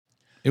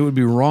It would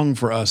be wrong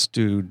for us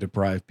to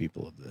deprive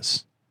people of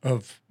this.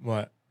 Of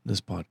what?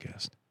 This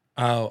podcast.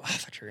 Oh, I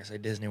thought you were going to say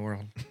Disney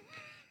World.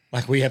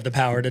 Like we have the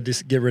power to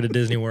just get rid of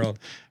Disney World.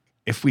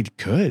 If we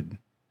could.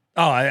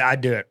 Oh,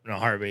 I'd do it in a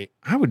heartbeat.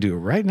 I would do it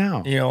right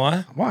now. You know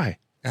why? Why?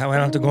 I don't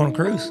have to go on a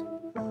cruise.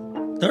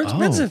 They're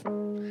expensive.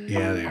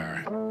 Yeah, they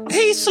are.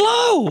 He's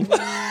slow.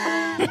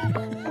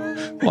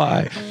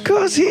 Why?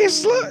 Because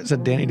he's slow. Is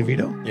that Danny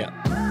DeVito? Yeah.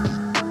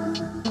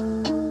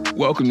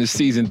 Welcome to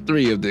season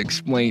 3 of the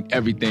Explain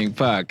Everything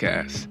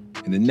podcast.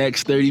 In the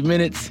next 30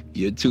 minutes,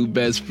 your two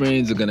best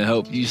friends are going to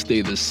help you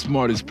stay the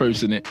smartest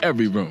person in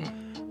every room.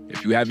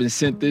 If you haven't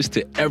sent this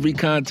to every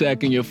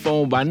contact in your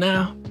phone by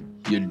now,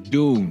 you're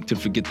doomed to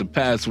forget the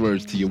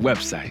passwords to your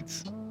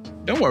websites.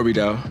 Don't worry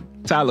though,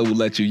 Tyler will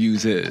let you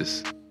use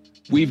his.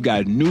 We've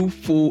got new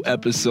full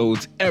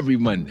episodes every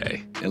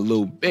Monday and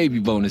little baby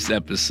bonus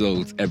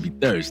episodes every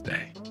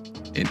Thursday.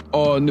 An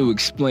all-new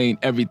Explain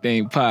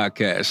Everything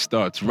podcast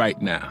starts right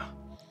now.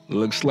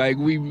 Looks like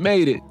we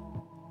made it.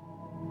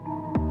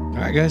 All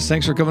right, guys.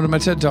 Thanks for coming to my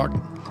TED Talk.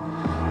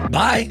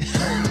 Bye.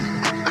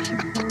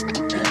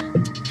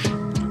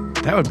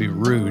 That would be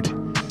rude.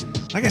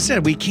 Like I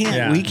said, we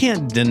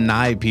can't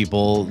deny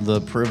people the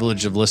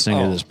privilege of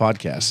listening to this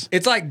podcast.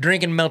 It's like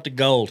drinking melted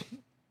gold.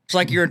 It's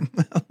like you're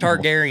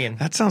Targaryen.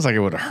 That sounds like it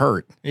would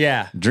hurt.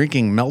 Yeah.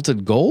 Drinking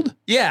melted gold?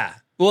 Yeah.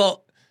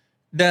 Well,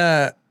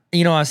 I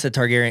said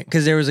Targaryen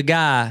because there was a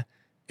guy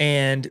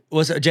and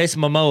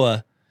Jason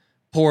Momoa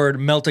poured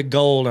melted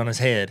gold on his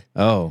head.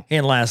 Oh. He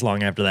didn't last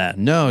long after that.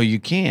 No, you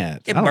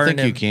can't. It I don't burned think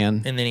him, you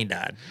can. And then he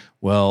died.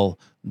 Well,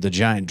 the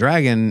giant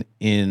dragon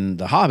in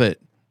The Hobbit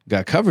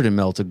got covered in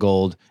melted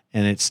gold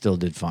and it still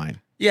did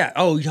fine. Yeah.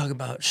 Oh, you're talking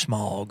about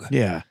Smaug.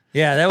 Yeah.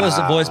 Yeah, that was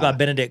voiced by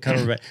Benedict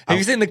Cumberbatch. Have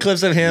you seen the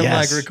clips of him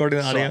Yes. like recording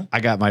the audio? So I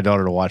got my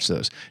daughter to watch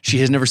those. She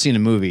has never seen a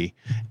movie,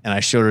 and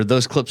I showed her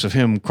those clips of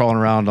him crawling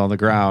around on the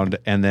ground,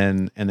 and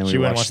then we She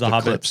went and watched watched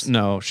the clips. Hobbits?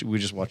 No, we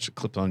just watched the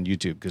clips on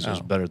YouTube because it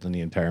was better than the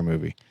entire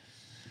movie.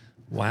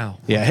 Wow.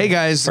 Yeah. Hey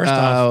guys, First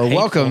off,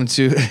 welcome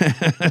to Yeah,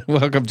 You're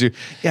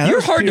that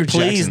was hard Peter to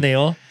please, Jackson.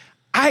 Neil.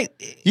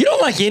 You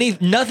don't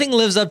like nothing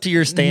lives up to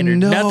your standard.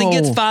 No. Nothing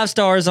gets 5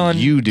 stars on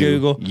You do.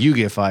 Google. You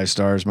get 5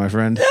 stars, my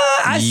friend.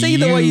 I see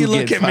the way you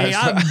look get at me.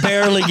 5 I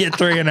barely get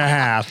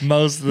 3.5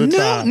 most of the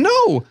time.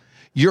 No.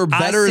 You're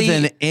better see-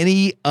 than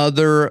any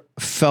other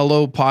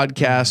fellow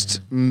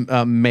podcast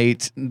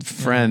mate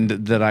friend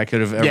that I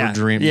could have ever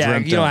dreamt you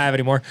of. don't have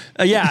anymore.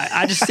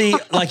 I just see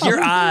like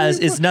your eyes.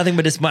 It's nothing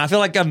but I feel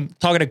like I'm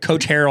talking to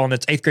Coach Harrell on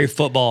its 8th grade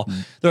football.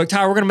 They're like,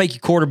 Tyler, we're going to make you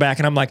quarterback.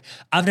 And I'm like,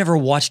 I've never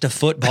watched a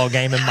football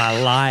game in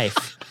my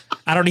life.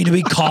 I don't need to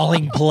be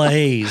calling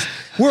plays.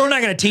 We're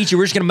not going to teach you.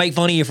 We're just going to make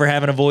fun of you for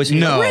having a voice. And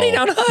you're like, Ready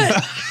down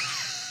hut.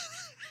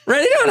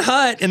 Ready down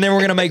hut. And then we're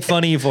going to make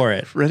fun of you for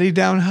it. Ready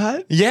down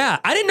hut? Yeah,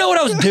 I didn't know what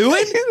I was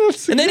doing.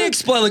 And then he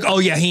explained, like, oh,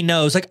 yeah, he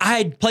knows. Like, I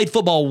had played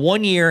football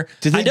 1 year.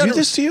 Did they do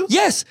this to you?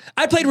 Yes.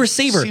 I played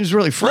receiver. Seems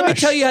really fresh. Let me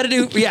tell you how to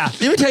do,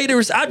 let me tell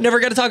you, I've never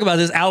got to talk about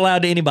this out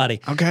loud to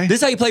anybody. Okay. This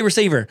is how you play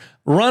receiver.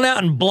 Run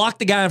out and block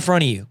the guy in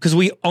front of you because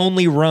we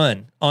only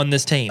run on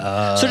this team.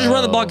 So just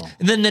run the block.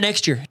 And then the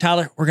next year,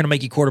 Tyler, we're going to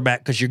make you quarterback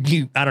because you're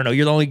the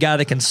only guy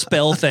that can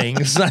spell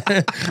things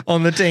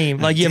on the team.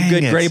 Like, you have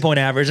Dang good it. grade point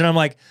average. And I'm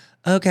like,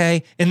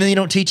 okay. And then they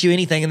don't teach you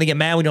anything and they get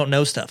mad we don't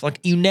know stuff. Like,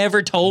 you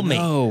never told me.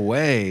 No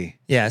way.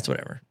 Yeah, it's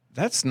whatever.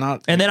 That's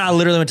not. And then I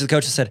literally went to the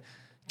coach and said,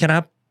 can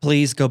I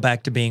please go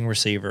back to being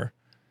receiver?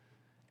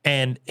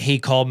 And he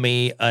called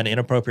me an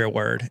inappropriate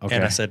word. Okay.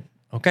 And I said,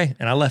 okay.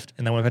 And I left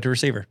and then went back to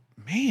receiver.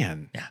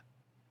 Man. The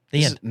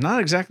This end. is not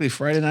exactly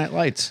Friday Night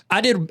Lights.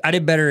 I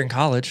did better in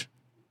college.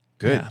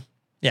 Good.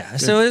 Yeah.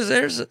 So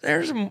there's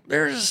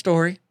a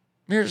story.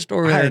 Here's a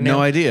story. I there had no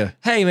now. idea.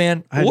 Hey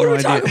man, I had what no are we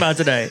idea. talking about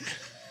today?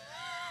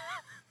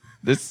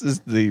 This is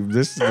the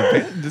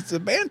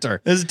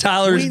banter. This is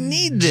Tyler's We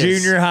need this.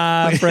 junior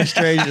high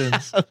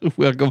frustrations.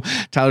 Welcome.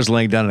 Tyler's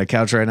laying down on a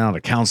couch right now in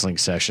a counseling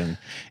session.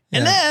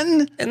 And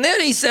then And then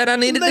he said I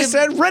needed they to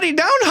said, ready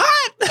down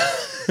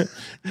hot.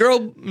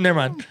 girl. Never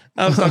mind.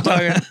 I'm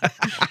talking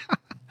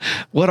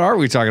What are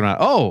we talking about?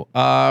 Oh,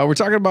 we're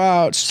talking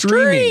about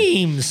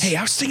streaming. streams. Hey,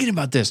 I was thinking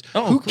about this.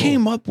 Oh, who cool.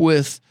 came up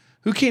with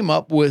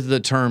the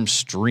term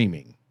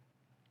streaming?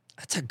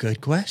 That's a good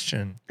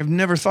question. I've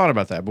never thought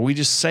about that, but we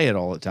just say it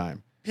all the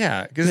time.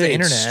 Yeah, because Hey, the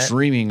it's internet,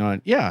 streaming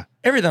on. Yeah,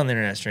 everything on the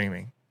internet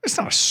streaming. it's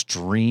not a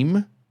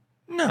stream.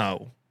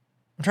 No,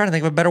 I'm trying to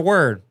think of a better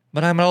word,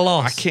 but I'm at a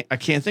loss. I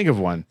can't think of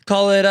one.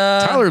 Call it.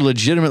 Tyler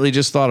legitimately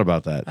just thought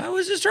about that. I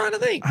was just trying to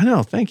think. I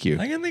know. Thank you.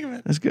 I can't think of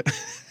it. That's good.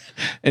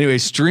 Anyway,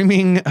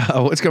 streaming.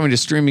 What's coming to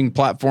streaming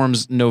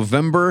platforms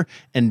November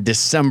and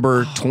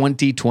December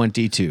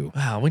 2022.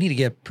 Wow, we need to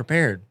get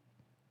prepared.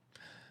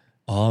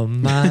 All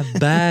my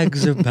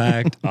bags are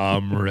packed.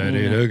 I'm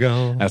ready to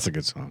go. That's a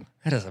good song.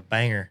 That is a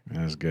banger.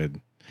 That was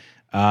good.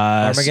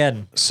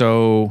 Armageddon.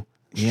 So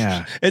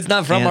yeah, It's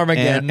not from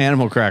Armageddon.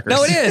 Animal Crackers.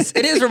 No, it is.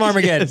 It is from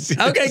Armageddon. Yes,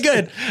 yes. Okay,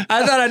 good.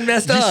 I thought I'd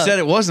messed You up. said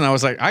it wasn't. I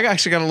was like, I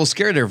actually got a little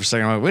scared there for a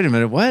second. I'm like, wait a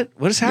minute, what?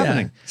 What is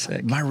happening?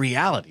 sick. My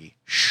reality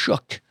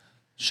shook.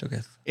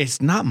 Shooketh.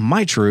 It's not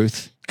my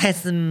truth.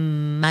 It's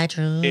my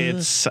truth.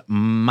 It's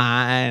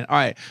mine. All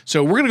right.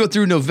 So we're going to go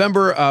through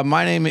November.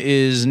 My name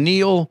is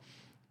Neil.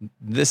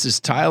 This is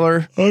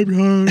Tyler.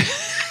 I'm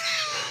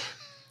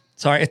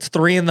Sorry, it's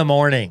 3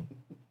 a.m.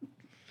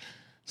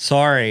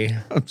 Sorry.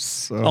 I'm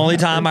so Only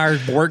happy. time our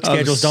work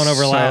schedules don't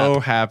overlap. So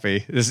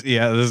happy. This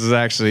is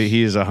actually,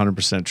 he is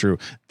 100% true.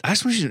 I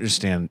just want you to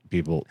understand,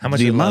 people, How much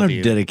the we amount love of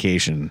you.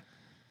 dedication.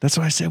 That's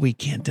why I said we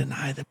can't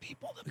deny the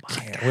people. The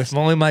podcast. If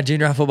only my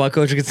junior high football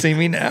coach could see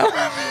me now.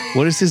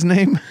 What is his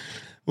name?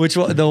 Which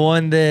one? The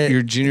one that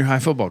Your junior high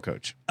football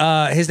coach.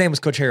 his name was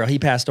Coach Harrell. He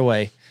passed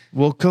away.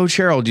 Well, Coach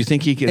Harold, do you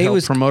think he could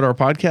help promote our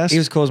podcast? He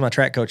was cool as my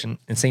track coach in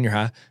senior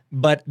high.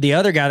 But the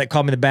other guy that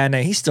called me the bad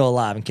name, he's still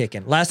alive and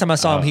kicking. Last time I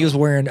saw him, he was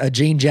wearing a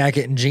jean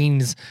jacket and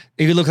jeans.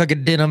 He looked like a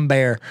denim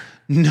bear.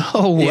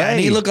 No way. Yeah, and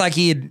he looked like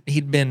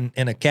he'd been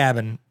in a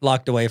cabin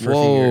locked away for a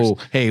few years.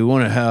 Hey, we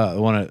want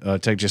to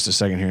take just a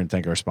second here and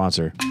thank our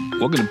sponsor.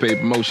 Welcome to Paid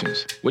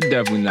Promotions. We're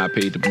definitely not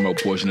paid to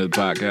promote portion of the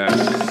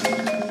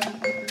podcast.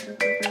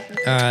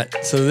 All right,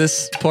 so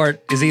this part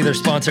is either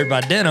sponsored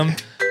by Denim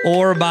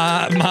or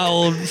by my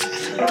old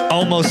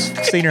almost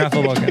senior high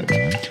football coach.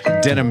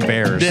 Denim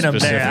Bears. Denim Bear,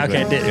 specifically.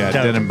 okay, Yeah,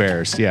 denim. Denim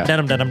Bears. Yeah.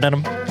 Denim.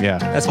 Yeah.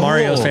 That's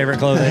Mario's favorite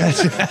clothing.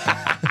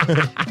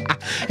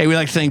 Hey, we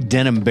like to thank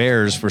Denim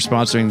Bears for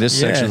sponsoring this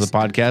section of Yes. the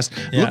podcast.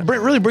 Yeah.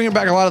 Really bringing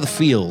back a lot of the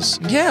feels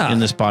Yeah. in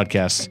this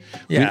podcast.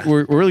 Yeah.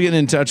 We're really getting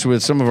in touch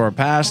with some of our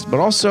past, but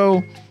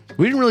also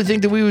we didn't really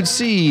think that we would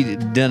see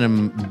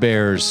Denim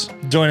Bears.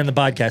 Joining the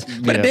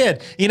podcast. But it Yeah.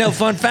 did. You know,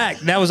 fun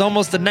fact, that was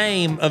almost the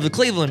name of the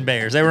Cleveland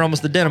Bears. They were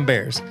almost the Denim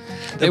Bears.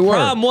 They The were.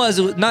 problem was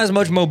it was not as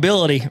much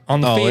mobility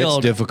on the Oh, it's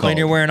field difficult. when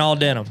you're wearing all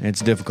denim.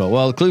 It's difficult.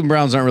 Well, the Cleveland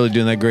Browns aren't really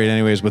doing that great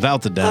anyways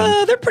without the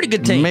denim. They're a pretty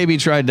good team. Maybe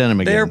try denim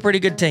again. They're a pretty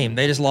good team.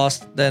 They just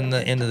lost in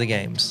the end of the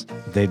games.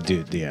 They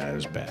do. Yeah, it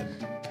was bad.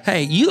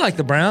 Hey, you like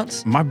the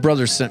Browns? My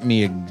brother sent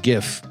me a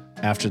GIF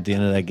after the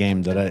end of that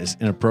game that is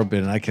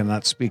inappropriate and I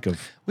cannot speak of.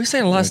 We're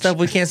saying a lot of stuff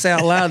we can't say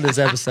out loud this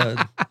episode.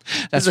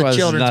 That's This is why a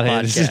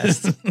children's this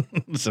is not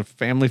podcast. It's a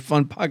family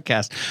fun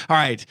podcast. All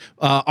right.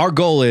 Our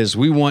goal is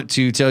we want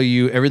to tell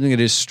you everything that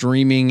is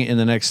streaming in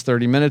the next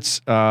 30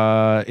 minutes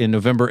in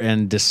November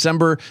and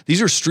December.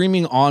 These are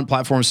streaming on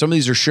platforms. Some of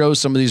these are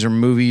shows. Some of these are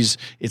movies.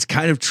 It's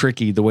kind of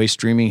tricky the way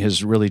streaming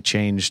has really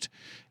changed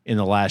in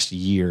the last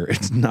year.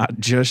 It's not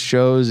just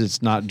shows.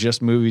 It's not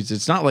just movies.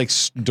 It's not like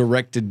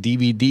direct to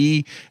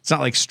DVD. It's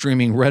not like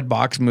streaming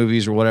Redbox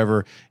movies or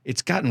whatever.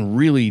 It's gotten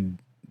really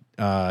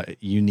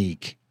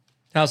unique.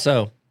 How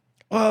so?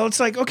 Well, it's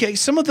like, okay,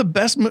 some of the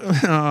best,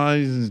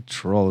 he's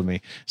trolling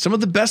me. Some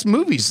of the best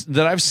movies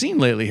that I've seen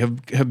lately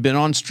have been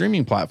on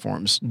streaming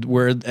platforms,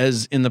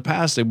 whereas in the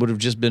past they would have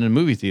just been in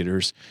movie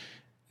theaters.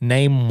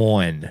 Name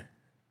one.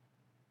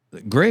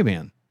 Gray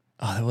Man.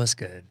 Oh, that was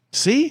good.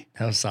 See?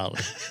 That was solid.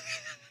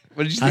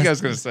 What did you think I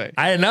was going to say?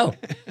 I didn't know.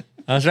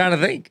 I was trying to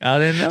think. I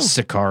didn't know.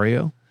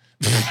 Sicario.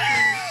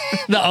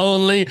 The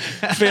only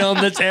film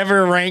that's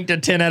ever ranked a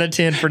 10 out of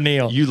 10 for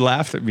Neil. You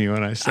laughed at me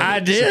when I said I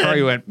it. did.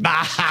 Sicario went,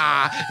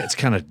 bah! It's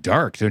kind of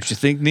dark, don't you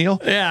think, Neil?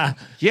 Yeah.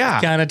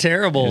 Yeah. Kind of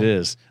terrible. It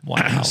is.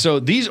 Wow. So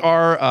these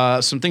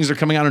are some things that are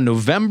coming out in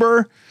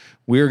November.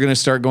 We are going to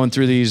start going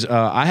through these.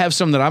 I have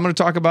some that I'm going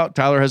to talk about.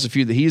 Tyler has a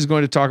few that he's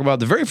going to talk about.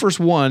 The very first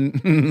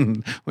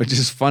one, which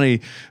is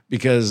funny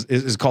because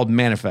is called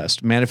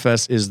Manifest.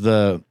 Manifest is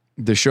the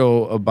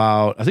show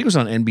about, I think it was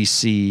on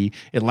NBC.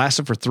 It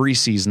lasted for 3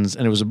 seasons,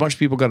 and it was a bunch of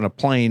people got on a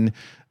plane,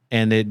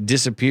 and it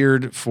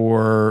disappeared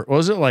for, what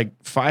was it, like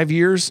 5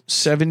 years,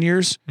 7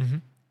 years,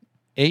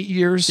 8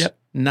 years, Yep.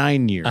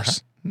 9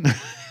 years.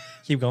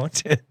 Keep going.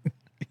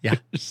 Yeah.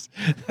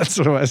 That's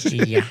what it was.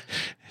 Yeah.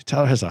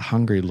 Tyler has a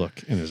hungry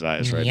look in his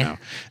eyes right Yeah.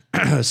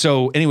 now.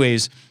 So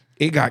anyways,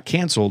 it got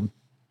canceled.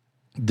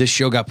 This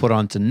show got put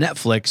onto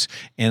Netflix,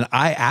 and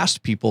I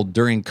asked people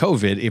during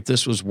COVID if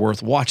this was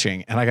worth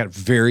watching, and I got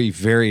very,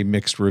 very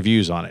mixed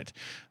reviews on it.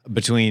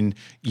 Between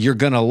you're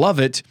going to love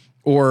it,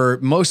 or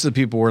most of the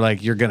people were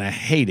like, you're going to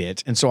hate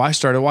it. And so I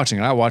started watching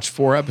it. I watched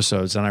 4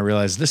 episodes and I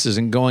realized this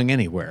isn't going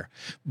anywhere.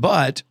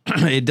 But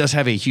it does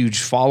have a huge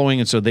following.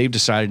 And so they've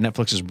decided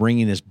Netflix is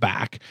bringing this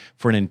back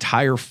for an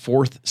entire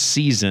 4th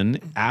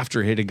season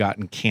after it had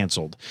gotten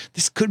canceled.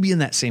 This could be in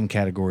that same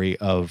category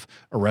of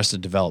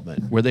Arrested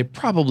Development, where they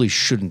probably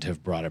shouldn't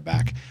have brought it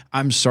back.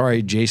 I'm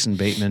sorry, Jason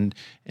Bateman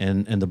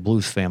and the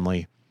Bluth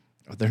family.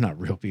 They're not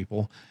real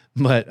people,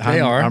 but They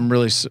are. I'm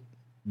really,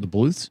 the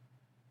Bluths?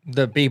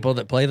 The people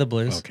that play the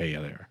blues. Okay, yeah,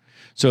 they are.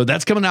 So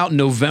that's coming out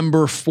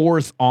November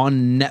 4th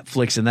on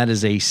Netflix, and that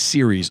is a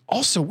series.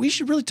 Also, we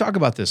should really talk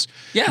about this.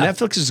 Yeah.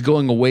 Netflix is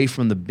going away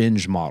from the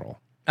binge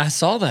model. I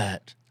saw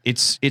that.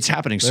 It's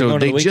happening. They're So going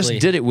to they the just weekly.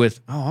 did it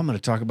with, I'm going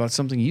to talk about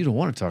something you don't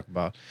want to talk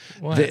about.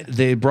 What?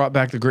 They brought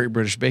back the Great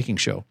British Baking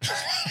Show.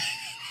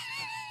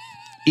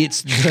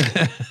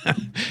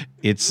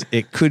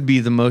 It could be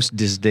the most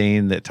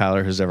disdain that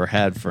Tyler has ever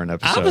had for an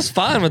episode. I was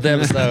fine with the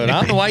episode. I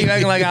don't know why you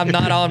acting like I'm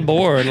not on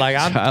board. Like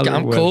Tyler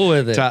I'm went- cool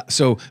with it.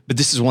 So, but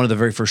this is one of the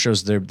very first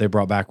shows they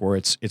brought back where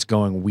it's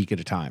going a week at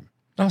a time.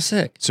 Oh,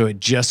 sick. So it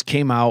just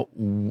came out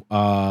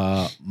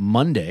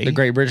Monday. The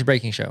Great British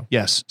Baking Show.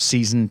 Yes,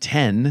 season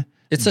 10.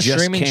 It's a just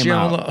streaming came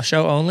out.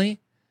 show only?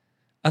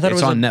 I thought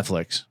It's it was on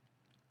Netflix.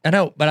 I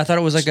know, but I thought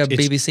it was like a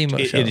It's- BBC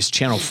show. It is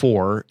Channel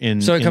 4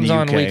 in So it in comes the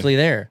on UK. weekly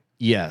there.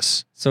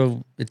 Yes.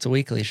 So it's a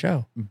weekly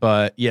show.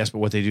 But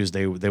what they do is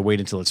they wait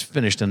until it's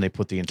finished and they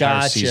put the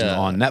entire Gotcha. season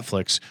on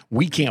Netflix.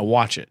 We can't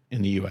watch it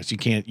in the US. You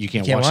can't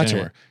watch watch it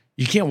anywhere. it.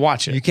 You can't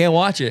watch it. You can't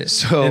watch it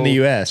So in the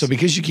US. So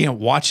because you can't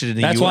watch it in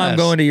the US. That's why I'm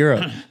going to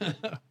Europe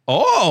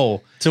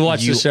Oh, to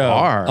watch you the show.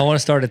 are. I want to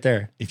start it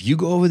there. If you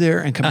go over there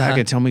and come back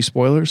and tell me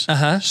spoilers,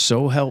 Uh-huh.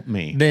 so help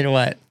me. Then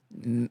what?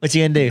 What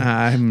you gonna do?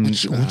 I'm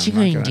What you I'm not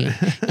going to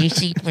gonna- do? You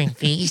see my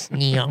face,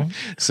 Neil?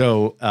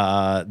 So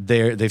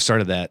they've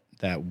started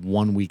that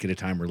 1 week at a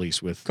time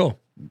release with Cool.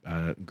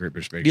 Great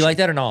British Baking Do you Show. like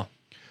that or not?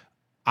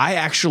 I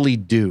actually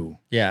do.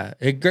 Yeah,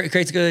 it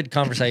creates good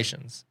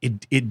conversations.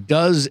 It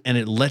does, and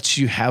it lets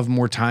you have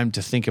more time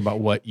to think about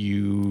what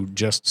you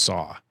just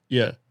saw.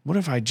 Yeah. What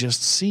have I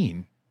just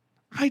seen?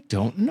 I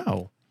don't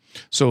know.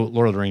 So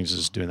Lord of the Rings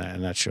is doing that,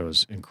 and that show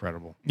is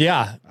incredible.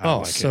 Yeah. I Oh,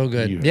 like so it.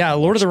 good. You Yeah.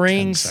 Lord of the watched 10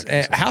 Rings,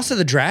 seconds of it. House of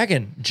the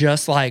Dragon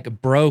just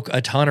like broke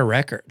a ton of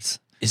records.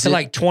 Is So it-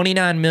 like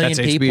 29 million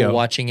That's people HBO.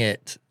 watching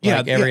it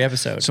like every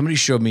episode. Somebody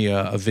showed me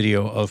a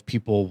video of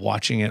people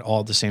watching it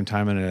all at the same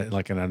time in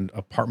an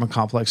apartment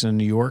complex in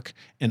New York,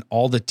 and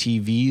all the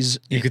TVs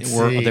You could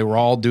see. they were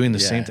all doing the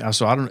Yeah. same thing.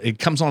 So I don't. It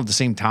comes on at the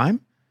same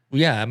time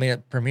Yeah. I mean,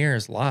 it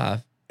premieres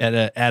live. at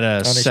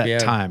a set HBO.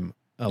 time.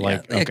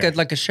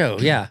 Like a show.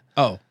 Yeah.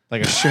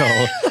 Like a show.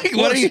 Like,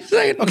 what are you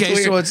saying? Okay,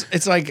 It's so weird.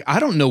 it's like I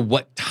don't know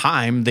what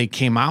time they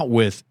came out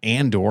with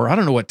Andor. I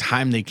don't know what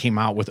time they came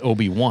out with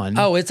Obi-Wan.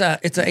 Oh, it's a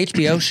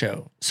HBO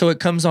show. So it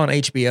comes on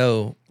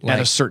HBO At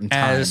a certain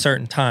At time. a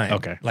certain time.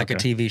 Okay, Like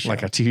okay. a TV show.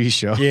 Like a TV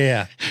show.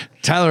 Yeah.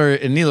 Tyler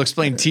and Neil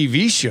explain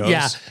TV shows.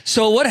 Yeah.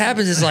 So what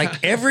happens is like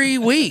every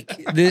week,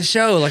 this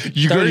show, like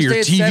You go to your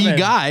Thursday at TV 7,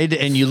 guide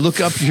and you look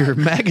up your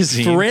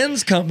magazine.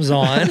 Friends comes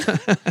on. All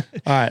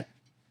right.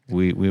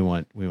 We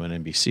want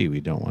NBC. We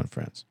don't want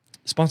Friends.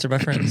 Sponsored by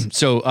Friends.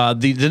 So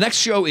the next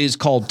show is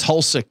called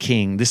Tulsa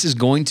King. This is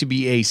going to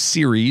be a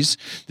series.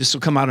 This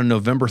will come out on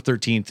November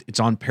 13th. It's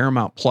on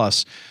Paramount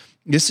Plus.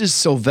 This is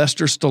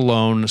Sylvester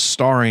Stallone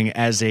starring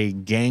as a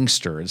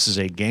gangster. This is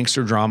a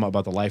gangster drama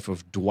about the life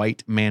of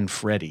Dwight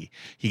Manfredi.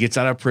 He gets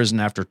out of prison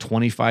after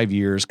 25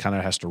 years, kind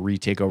of has to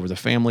retake over the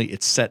family.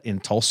 It's set in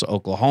Tulsa,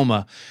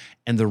 Oklahoma.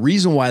 And the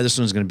reason why this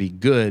one's going to be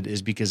good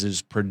is because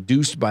it's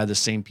produced by the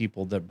same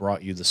people that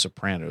brought you The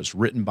Sopranos,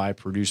 written by,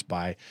 produced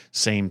by,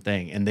 same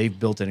thing. And they've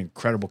built an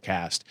incredible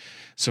cast.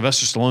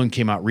 Sylvester Stallone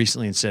came out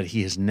recently and said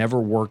he has never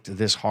worked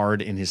this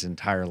hard in his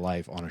entire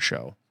life on a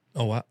show.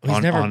 Oh, wow. He's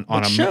On, never on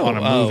a show.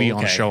 movie, Oh,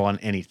 on a okay. show, on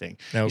anything.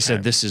 Okay. He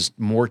said this is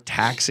more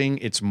taxing.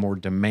 It's more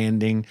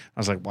demanding. I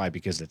was like, why?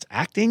 Because it's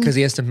acting? Because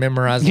he has to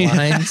memorize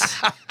lines.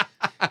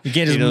 You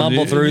can't just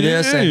mumble through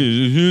this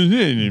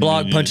and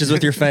block punches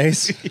with your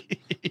face.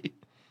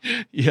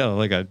 Yeah,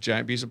 like a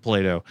giant piece of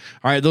Play-Doh. All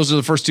right, those are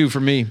the first two for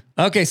me.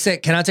 Okay,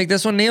 sick. Can I take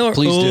this one, Neil? Or-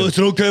 Please do. Is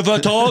it okay if I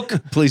talk?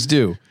 Please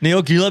do.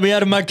 Neil, can you let me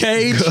out of my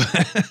cage?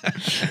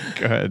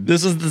 Go ahead.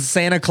 This is the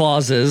Santa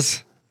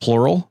Clauses.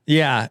 Plural?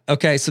 Yeah.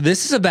 Okay. So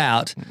this is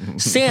about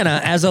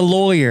Santa as a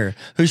lawyer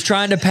who's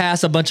trying to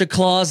pass a bunch of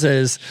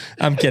clauses.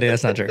 I'm kidding.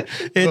 That's not true.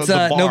 It's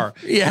The bar.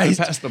 yeah. He's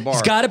gotta pass the bar.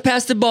 He's got to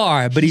pass the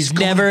bar, but he's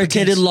going never up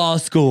attended against law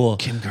school.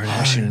 Kim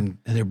Kardashian,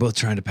 and they're both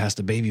trying to pass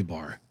the baby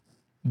bar.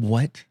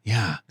 What?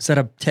 Yeah. Is that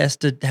a test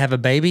to have a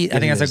baby? I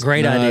think It that's is. a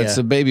great No, idea. It's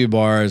a baby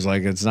bar. It's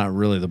like, it's not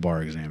really the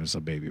bar exam. It's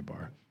a baby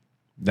bar.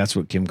 That's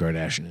what Kim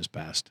Kardashian has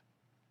passed.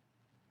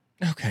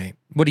 Okay.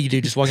 What do you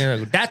do? Just walk in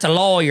and go, that's a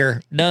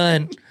lawyer.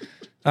 Done.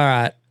 All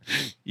right.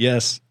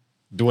 Yes.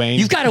 Dwayne.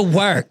 You've got to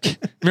work.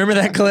 Remember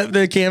that clip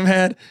that Cam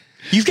had?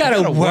 You've got to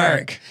gotta work.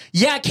 work.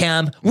 Yeah,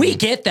 Cam, we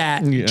get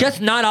that. Yeah.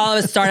 Just not all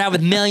of us start out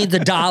with millions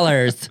of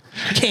dollars.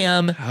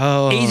 Cam,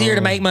 Oh. easier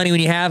to make money when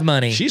you have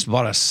money. She's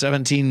bought a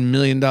 $17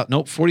 million,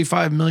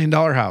 $45 million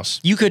house.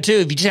 You could too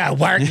if you just got to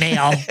work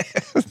now.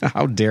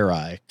 How dare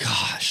I?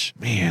 Gosh,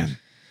 Man.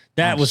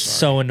 that was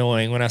so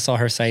annoying when I saw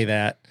her say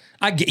that.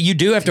 You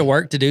do have to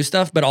work to do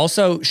stuff, but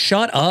also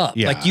shut up.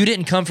 Yeah. Like you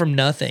didn't come from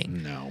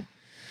nothing. No.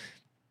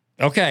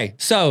 Okay,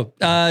 so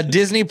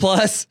Disney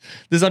Plus.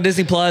 This is on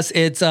Disney Plus.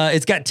 It's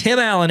got Tim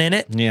Allen in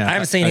it. Yeah, I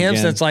haven't seen him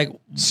again. since like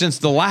Since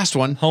the last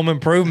one. Home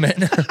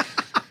Improvement.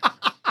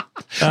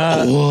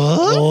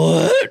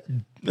 What?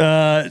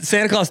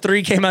 Santa Claus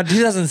 3 came out in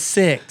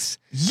 2006,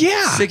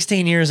 Yeah.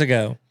 16 years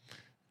ago.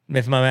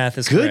 If my math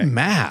is Good correct.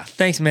 math.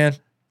 Thanks, man.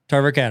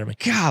 Tarver Academy.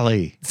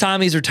 Golly. It's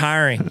time he's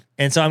retiring,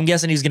 and so I'm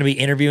guessing he's going to be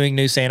interviewing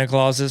new Santa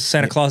Clauses.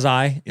 Santa Claus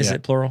I is Yeah.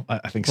 it plural?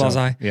 I think Claus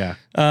so. I. Yeah.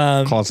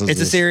 It's a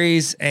this.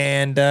 series,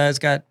 and you're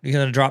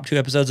going to drop 2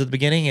 episodes at the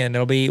beginning, and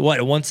it'll be what,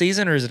 one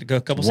season, or is it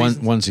a couple seasons?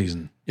 One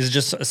season. Is it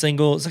just a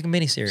single? It's like a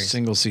mini series.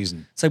 Single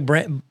season. It's like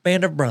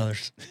Band of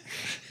Brothers.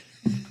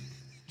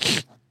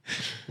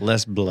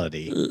 Less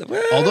bloody.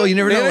 Although you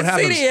never we know what haven't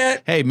happens. seen it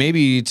yet. Hey,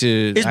 maybe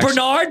to Is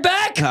Bernard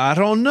back? I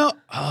don't know.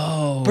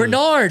 Oh.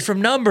 Bernard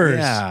from Numbers.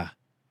 Yeah.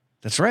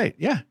 That's right.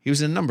 Yeah, he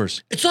was in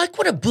Numbers. It's like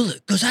when a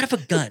bullet goes out of a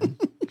gun.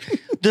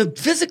 The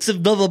physics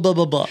of blah, blah, blah,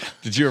 blah, blah.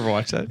 Did you ever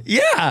watch that?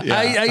 Yeah.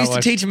 I used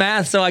to teach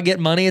math, so I get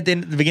money at the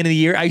beginning of the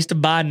year. I used to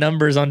buy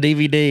Numbers on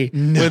DVD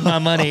with my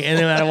money, and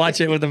then I'd watch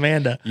it with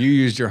Amanda. You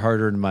used your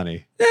hard-earned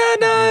money. Yeah,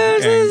 no,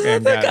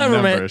 And the got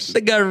government. Numbers.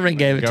 The government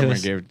gave it to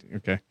us.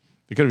 Okay.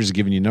 They could have just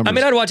given you numbers. I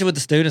mean, I'd watch it with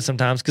the students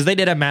sometimes because they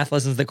did have math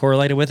lessons that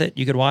correlated with it.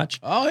 You could watch.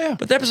 oh, yeah.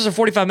 But the episodes are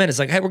 45 minutes.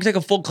 Like, hey, we're going to take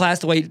a full class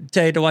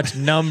today to watch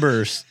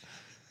Numbers.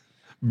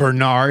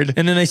 Bernard.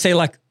 And then they say,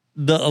 like,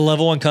 a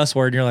level 1 cuss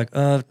word. And you're like,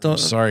 don't,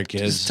 Sorry, just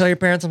kids. tell your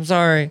parents I'm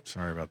sorry.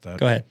 Sorry about that.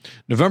 Go ahead.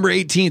 November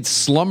 18th,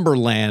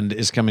 Slumberland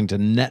is coming to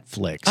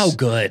Netflix. Oh,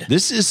 good.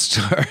 This is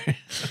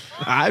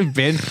I've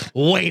been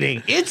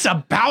waiting. It's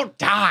about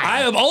time.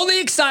 I am only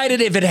excited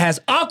if it has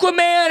Aquaman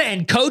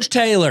and Coach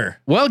Taylor.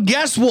 Well,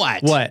 guess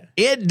what? What?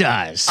 It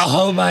does.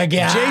 Oh, my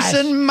God.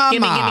 Jason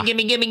Mama.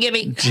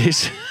 Gimme.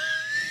 Jason.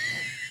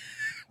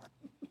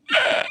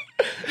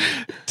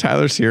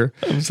 Tyler's here.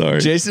 I'm sorry.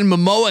 Jason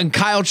Momoa and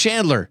Kyle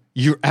Chandler.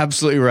 You're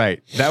absolutely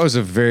right. That was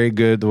a very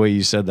good the way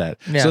you said that.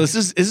 Yeah. So this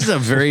is a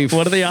very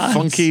What are the odds?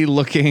 funky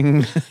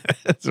looking.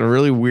 It's a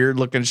really weird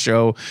looking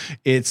show.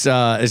 It's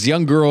this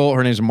young girl.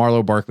 Her name's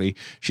Marlo Barkley.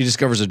 She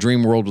discovers a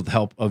dream world with the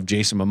help of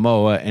Jason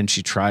Momoa, and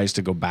she tries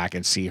to go back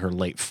and see her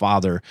late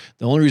father.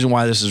 The only reason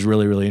why this is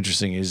really, really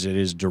interesting is it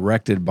is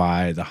directed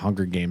by the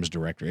Hunger Games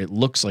director. It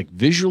looks like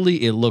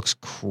visually, it looks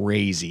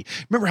crazy.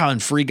 Remember how in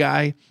Free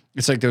Guy,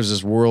 it's like there was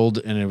this world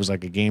and it was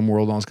like a game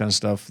world, all this kind of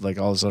stuff. Like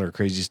all this other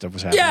crazy stuff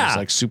was happening. Yeah. It's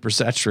like super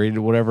saturated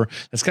or whatever.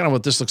 That's kind of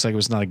what this looks like.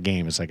 It's not a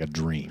game. It's like a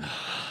dream.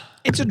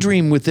 It's a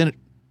dream within.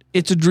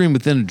 It's a dream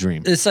within a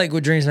dream. It's like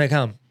What Dreams May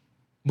Come.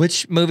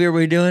 Which movie are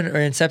we doing? Or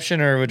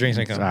Inception or What Dreams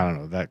May Come? I don't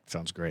know. That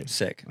sounds great.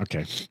 Sick.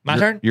 Okay. My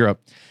turn? You're up.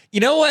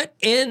 You know what?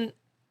 In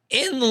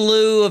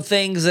lieu of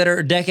things that are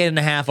a decade and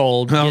a half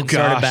old, getting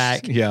started gosh.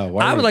 back, Yeah.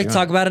 I would like to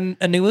talk about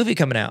a new movie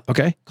coming out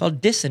Okay.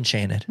 called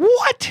Disenchanted.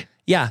 What?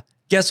 Yeah.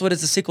 Guess what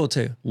it's a sequel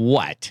to?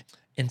 What?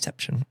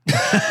 Inception.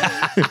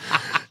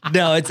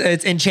 No, it's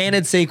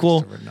Enchanted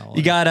sequel.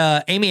 You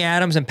got Amy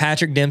Adams and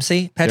Patrick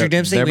Dempsey. Patrick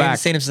Dempsey, they're we haven't back.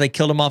 seen him since they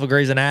killed him off of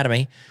Grey's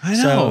Anatomy. I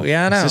know. So,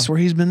 yeah, I know. Is this where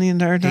he's been the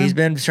entire time? He's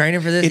been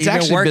training for this. It's He's been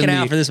actually working been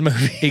out the- for this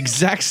movie.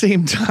 exact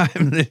same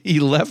time that he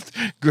left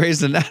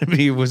Grey's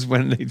Anatomy was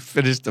when they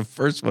finished the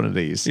first one of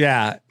these.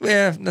 Yeah,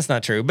 that's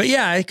not true. But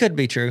yeah, it could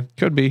be true.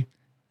 Could be.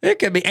 It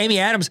could be Amy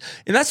Adams.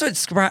 And that's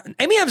what's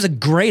Amy Adams is a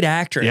great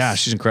actress. Yeah,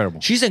 she's incredible.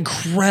 She's an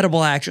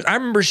incredible actress. I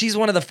remember she's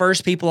one of the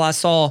first people I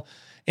saw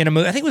in a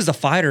movie. I think it was The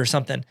Fighter or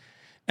something.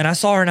 And I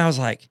saw her and I was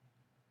like,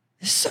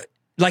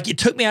 like it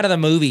took me out of the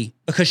movie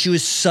because she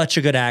was such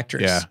a good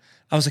actress. Yeah.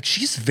 I was like,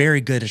 she's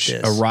very good at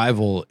this.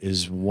 Arrival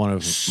is one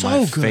of So my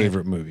good.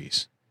 favorite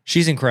movies.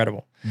 She's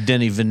incredible.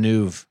 Denny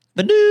Villeneuve.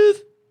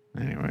 Villeneuve.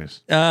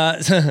 Anyways.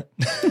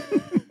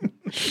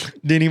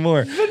 Denny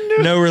Moore.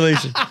 No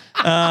relation.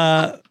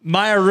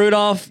 Maya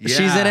Rudolph, she's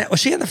in Yeah. it. Was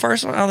she in the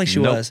first one? I don't think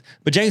she Nope. was.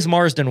 But James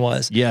Marsden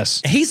was.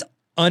 Yes. He's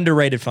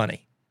underrated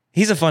funny.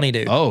 He's a funny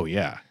dude. Oh,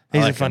 yeah. I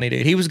He's like a funny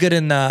dude. He was good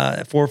in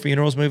the Four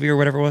Funerals movie or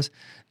whatever it was.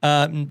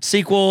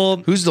 Sequel,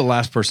 him. Who's the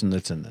last person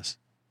that's in this?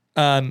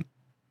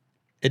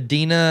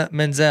 Idina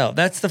Menzel.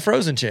 That's the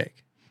Frozen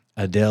chick.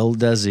 Adele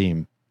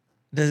Dazeem.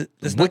 That's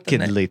not the name.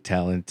 Wickedly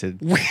talented.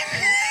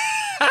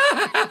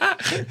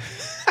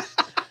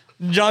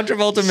 John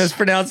Travolta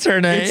mispronounced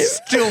her name. It's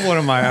still one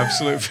of my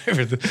absolute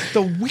favorites.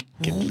 The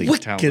wickedly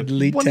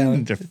Wickedly talented.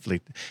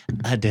 Wonderfully.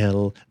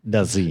 Adele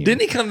Dazeem. Didn't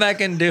he come back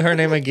and do her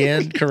name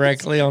again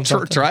correctly on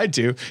something? Tried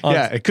to.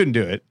 Yeah, I couldn't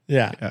do it.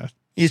 Yeah. Yeah.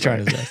 He's trying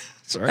his best.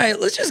 Sorry. Hey,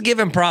 let's just give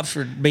him props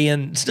for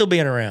still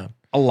being around.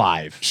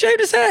 Alive. He shaved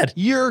his head.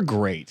 You're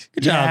great.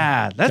 Good job,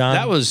 Yeah, John.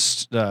 that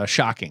was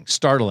shocking,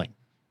 startling.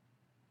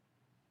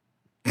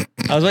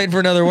 I was waiting for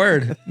another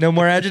word. No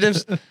more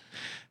adjectives.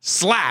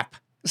 Slap.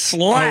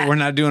 Slap. Oh, we're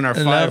not doing our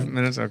 5 No.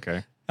 minutes?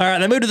 Okay. All right,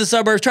 they moved to the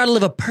suburbs, try to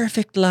live a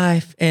perfect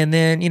life, and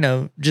then,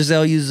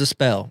 Giselle uses a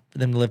spell for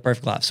them to live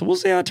perfect life. So we'll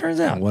see how it turns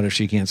out. What if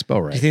she can't spell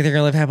Do you right? think they're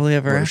going to live happily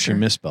ever What if she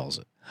after? misspells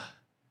it?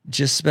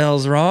 Just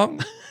spells wrong?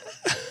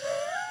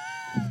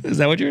 Is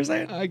that what you were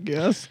saying? I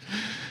guess.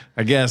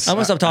 I'm going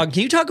to stop talking.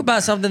 Can you talk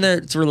about something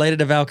that's related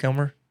to Val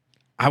Kilmer?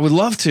 I would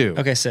love to.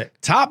 Okay, sick.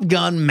 Top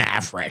Gun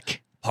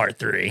Maverick. Part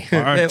 3.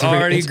 Part They've three.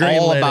 already It's all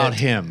greenlit about it.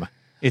 him.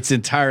 It's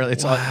entirely.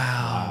 It's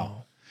Wow.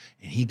 All,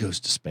 and he goes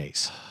to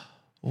space.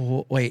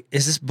 Wait,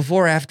 is this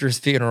before or after his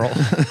funeral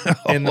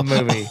in the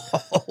movie?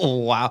 Oh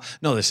wow!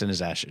 No, they send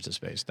his ashes to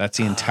space. That's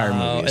the entire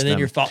movie. Oh, and It's then them.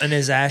 you're falling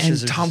his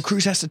ashes. And are Tom just-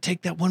 Cruise has to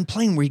take that one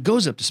plane where he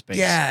goes up to space.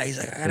 Yeah, he's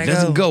like, I it gotta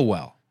doesn't go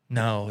well.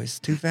 No, it's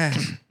too fast.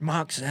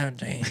 Mach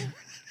 17.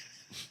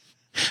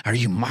 Are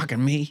you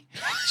mocking me?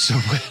 So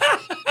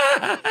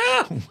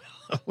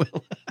well,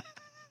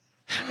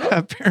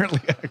 apparently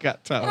I got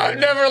I've tired.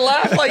 never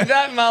laughed like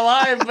that in my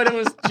life, but it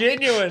was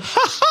genuine.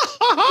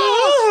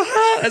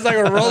 It's like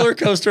a roller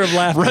coaster of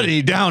laughter.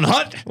 Ready down,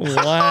 hut.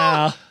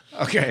 Wow.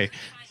 Okay.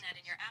 Find that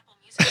in your Apple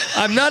Music.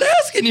 I'm not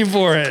asking you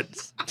for it.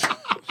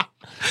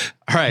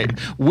 All right.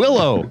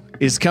 Willow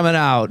is coming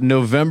out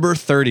November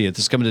 30th.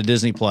 It's coming to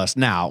Disney Plus.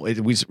 Now,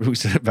 we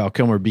said Val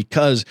Kilmer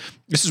because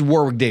this is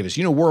Warwick Davis.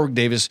 You know, Warwick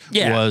Davis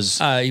was.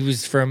 He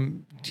was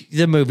from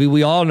the movie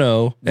we all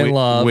know and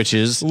love, which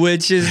is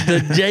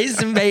the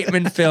Jason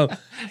Bateman film,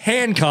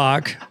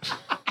 Hancock.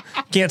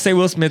 Can't say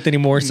Will Smith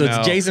anymore, so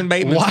it's Jason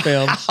Bateman's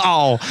film.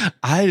 Oh,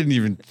 I didn't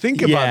even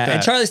think about that.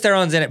 And Charlize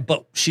Theron's in it,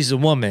 but she's a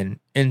woman,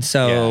 and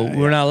so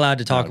we're not allowed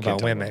to talk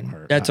about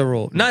women. That's a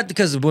rule. Not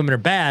because women are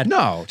bad.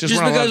 No, just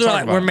because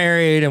we're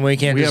married and we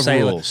can't just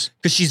say rules.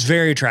 Because she's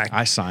very attractive.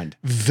 I signed.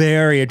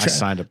 Very attractive. I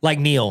signed a like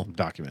Neil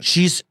document.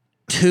 She's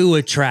too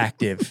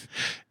attractive.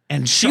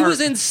 And she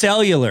was in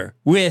Cellular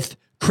with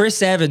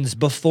Chris Evans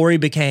before he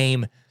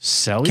became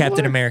Cellular?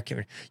 Captain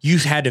America. You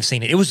had to have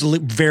seen it. It was a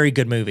very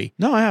good movie.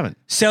 No, I haven't.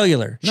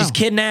 Cellular. She's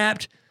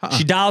kidnapped.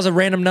 She dials a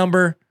random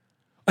number.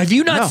 Have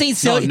you not seen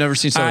Cellular? No, I've never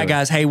seen Cellular. All right,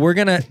 guys. Hey, we're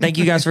going to thank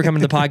you guys for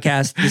coming to the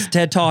podcast. This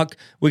TED Talk.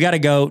 We got to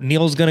go.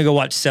 Neil's going to go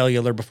watch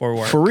Cellular before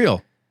work. For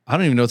real. I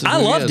don't even know what this I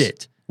movie loved is.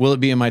 it. Will it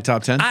be in my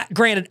top 10?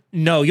 Granted,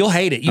 no, you'll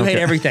hate it. You hate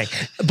everything.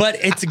 But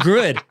it's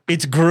good.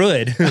 It's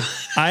good.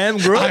 I am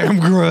good. I am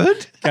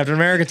good. Captain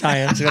America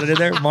tie-in. See what I did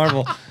there?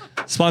 Marvel.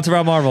 Sponsored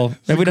by Marvel.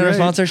 Have we done a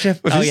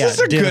sponsorship? This is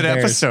a good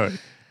episode.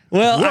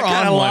 Well, We're I kind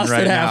on of one lost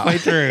right it halfway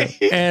through.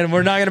 And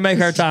we're not going to make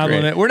our time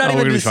limit. We're not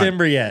even in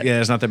December yet. Yeah,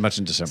 there's not that much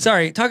in December.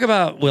 Sorry, talk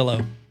about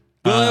Willow.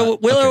 Willow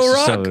so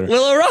Rock. Cellular.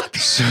 Willow Rock.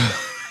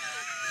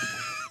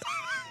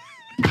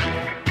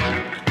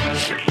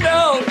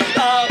 No,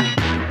 stop.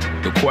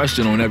 The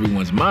question on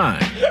everyone's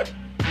mind: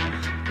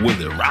 will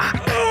it rock?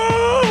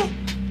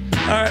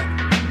 All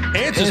right.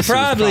 Answer's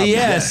probably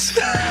yes.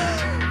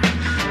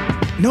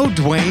 No,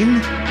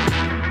 Dwayne.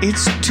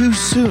 It's too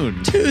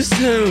soon. Too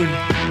soon.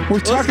 We're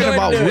talking go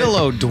about ahead and do it.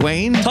 Willow,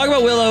 Dwayne. Talk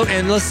about Willow,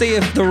 and let's see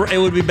if it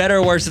would be better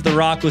or worse if The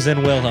Rock was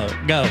in Willow.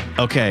 Go.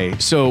 Okay,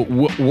 so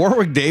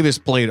Warwick Davis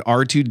played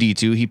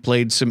R2D2. He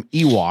played some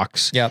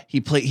Ewoks. Yep.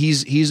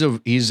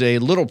 He's a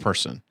little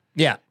person.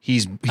 Yeah. He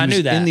I was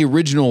knew that. in the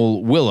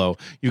original Willow.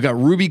 You've got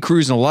Ruby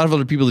Cruz and a lot of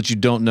other people that you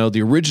don't know.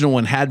 The original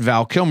one had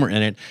Val Kilmer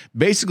in it.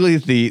 Basically,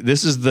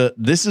 this is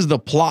the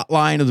plot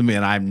line of the movie.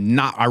 And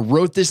I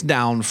wrote this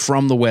down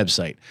from the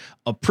website.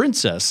 A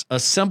princess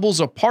assembles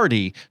a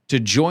party to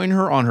join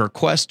her on her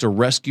quest to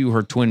rescue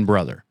her twin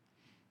brother.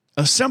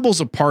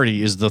 Assembles a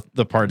party is the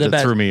part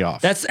that threw me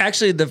off. That's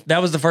actually that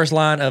was the first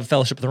line of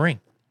Fellowship of the Ring.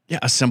 Yeah,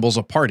 assembles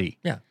a party.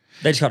 Yeah.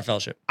 They just called it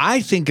Fellowship.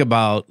 I think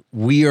about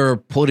we're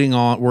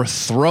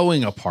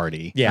throwing a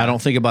party. Yeah. I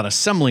don't think about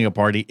assembling a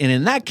party. And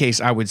in that case,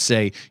 I would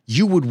say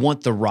you would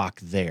want The Rock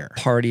there.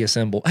 Party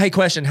assemble. Hey,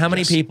 question. How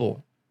many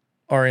people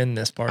are in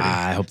this party?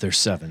 I hope there's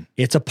 7.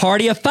 It's a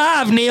party of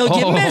 5, Neil.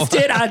 You Oh. missed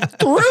it. I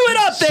threw it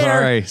up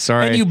there.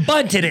 Sorry. And you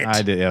bunted it.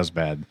 I did. That was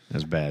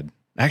bad.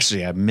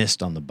 Actually, I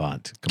missed on the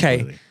bunt Okay,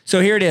 completely.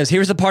 so here it is.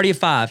 Here's the party of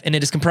 5, and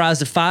it is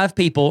comprised of 5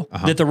 people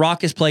that The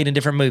Rock has played in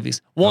different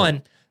movies.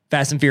 One,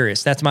 Fast and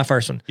Furious. That's my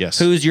first one. Yes.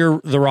 Who's your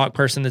The Rock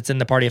person that's in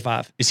the party of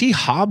 5? Is he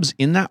Hobbs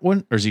in that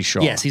one, or is he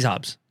Shaw? Yes, he's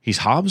Hobbs. He's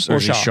Hobbs or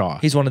is he Shaw?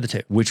 He's one of the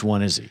two. Which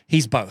one is he?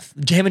 He's both.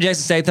 Him and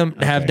Jason Statham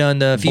have done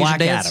the fusion Black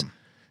dance. Adam.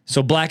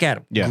 So Black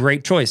Adam. Yeah.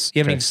 Great choice. You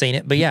haven't Okay. even seen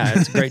it, but yeah,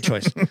 it's a great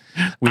choice. I'm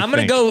going to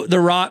think. go The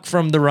Rock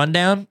from The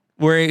Rundown,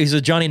 where he's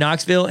with Johnny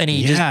Knoxville and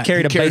he just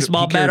carried a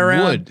baseball bat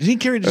around. Wood. Did he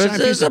carry a giant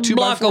It's piece a of 2x4?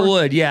 block of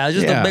wood. Yeah,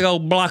 just a big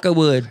old block of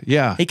wood.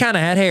 Yeah. He kind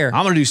of had hair.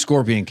 I'm gonna do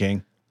Scorpion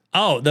King.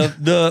 Oh,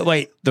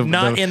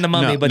 not in the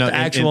Mummy, but the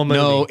actual movie.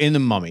 No, in the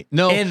Mummy.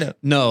 No, In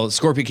the-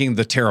 Scorpion King,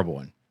 the terrible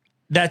one.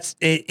 That's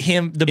it.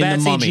 Him, the In bad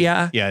the Mummy.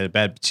 CGI. Yeah, the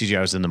bad CGI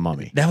was in the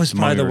Mummy. That was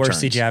probably Mummy the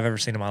worst Returns. CGI I've ever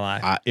seen in my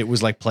life. It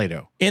was like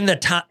Play-Doh. In the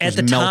time, at was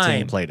the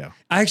melting time, Play-Doh.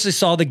 I actually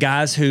saw the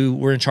guys who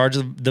were in charge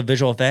of the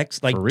visual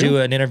effects, like For real? do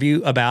an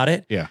interview about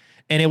it. Yeah.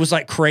 And it was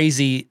like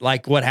crazy,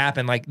 like what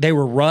happened. Like they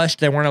were rushed;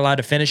 they weren't allowed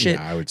to finish it.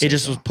 Yeah, I would It say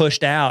just so. was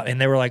pushed out, and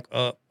they were like,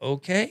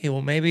 "Okay,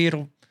 well maybe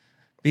it'll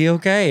be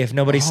okay if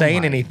nobody's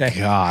saying anything."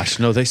 Gosh,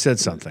 no, they said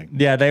something.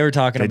 Yeah, they were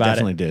talking They about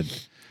definitely it. did.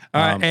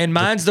 All right, and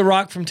mine's The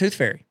Rock from Tooth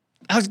Fairy.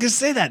 I was gonna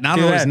say that. Now I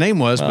Do don't know what his that. name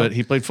was, Well, but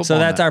he played football. So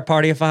in that's that. our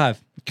party of 5.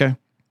 Okay.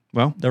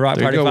 Well, The Rock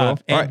there you party of go, 5.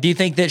 Will. And All right. do you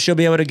think that she'll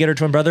be able to get her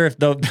twin brother if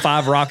the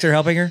 5 rocks are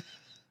helping her?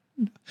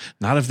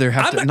 Not if they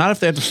have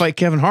to fight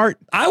Kevin Hart.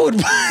 I would.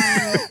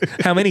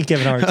 How many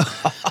Kevin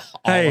Harts?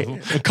 Hey,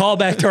 call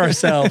back to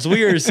ourselves.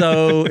 We are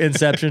so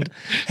Inception.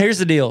 Here's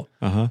the deal.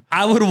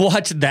 I would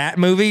watch that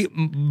movie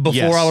before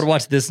Yes. I would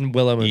watch this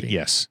Willow movie.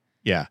 Yes.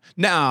 Yeah.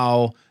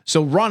 Now,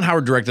 so Ron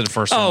Howard directed the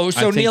first one. Oh, I so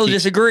think Neil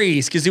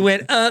disagrees because he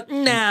went, no.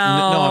 No,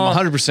 I'm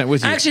 100%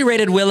 with you. I actually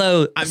rated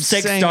Willow I'm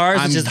 6 saying stars,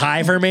 which I'm- is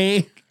high for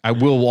me. I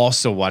will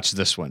also watch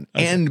this one,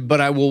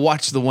 but I will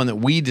watch the one that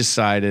we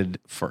decided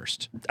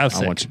first. Oh, I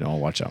sick. want you to know I'll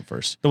watch out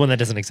first, The one that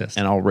doesn't exist.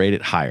 and I'll rate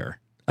it higher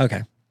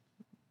Okay.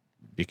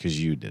 because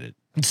you did it.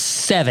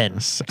 7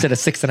 instead of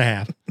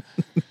 6.5.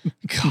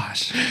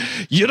 Gosh.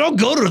 You don't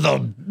go to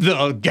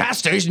the gas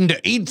station to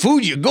eat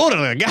food. You go to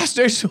the gas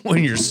station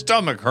when your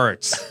stomach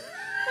hurts.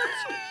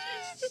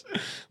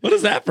 What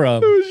is that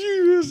from?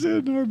 You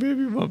said in our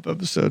baby bump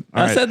episode.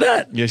 All I right. said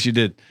that? Yes, you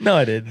did. No,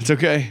 I did. It's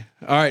okay.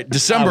 All right,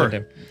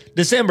 December.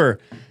 December.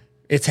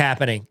 It's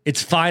happening.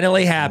 It's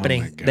finally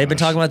happening. They've been gosh.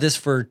 talking about this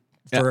for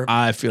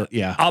I feel,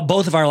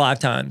 both of our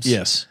lifetimes.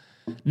 yes.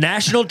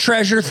 National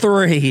Treasure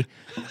 3,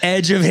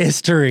 Edge of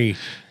History.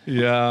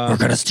 Yeah. We're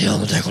going to steal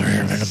the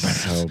Declaration of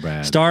Independence. So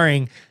bad.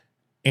 Starring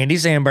Andy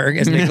Samberg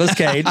as Nicolas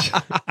Cage.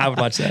 I would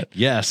watch that.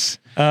 Yes.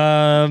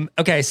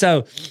 Okay,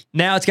 so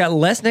now it's got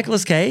less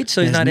Nicolas Cage,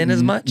 so he's not in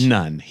as much?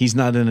 None. He's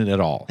not in it at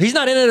all. He's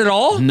not in it at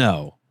all?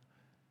 No.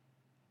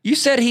 You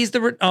said he's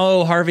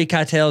Harvey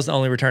Keitel's the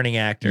only returning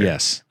actor.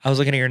 Yes. I was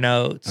looking at your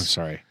notes. I'm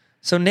sorry.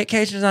 So Nick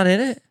Cage is not in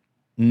it?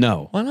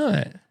 No. Why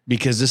not?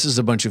 Because this is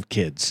a bunch of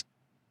kids.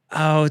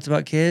 Oh, it's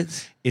about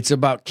kids? It's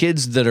about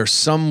kids that are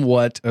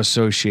somewhat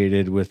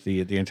associated with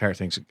the entire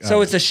thing.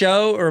 So it's a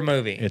show or a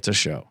movie? It's a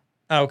show.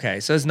 Okay,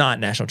 so it's not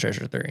National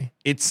Treasure 3.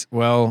 It's the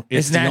only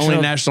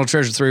National- National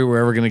Treasure 3 we're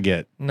ever going to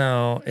get.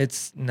 No,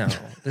 this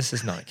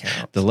is not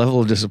count. The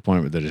level of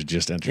disappointment that is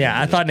just entered. Yeah,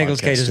 I thought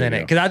Nicolas Cage was in it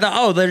because I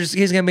thought,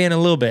 he's going to be in a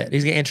little bit.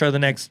 He's going to intro the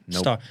next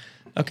star.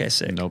 Okay,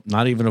 sick. Nope,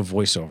 not even a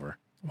voiceover.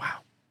 Wow.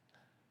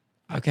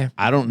 Okay.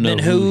 I don't know. Then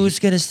who's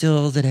going to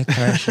steal the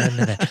Declaration?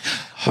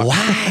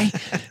 Why?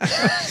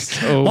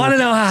 Want to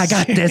know how I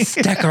got this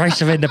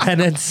Declaration of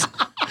Independence?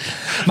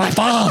 My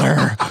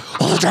father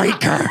was a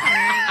drinker.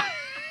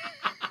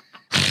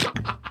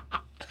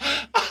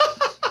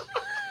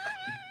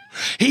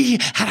 He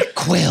had a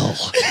quill.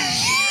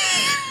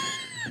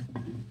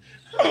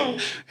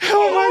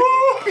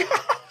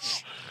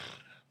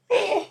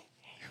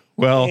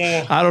 Well,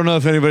 I don't know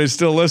if anybody's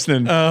still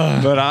listening,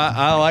 but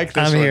I like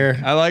this I'm one.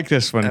 here. I like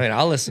this one. I mean,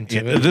 I'll listen to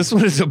it. This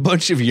one is a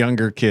bunch of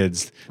younger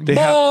kids. They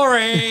have,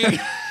 Boring.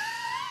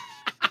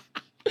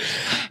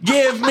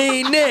 Give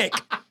me Nick.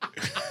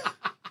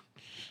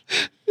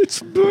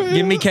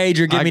 Give me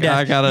Cage or give me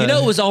that. You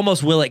know, it was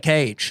almost Willett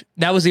Cage.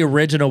 That was the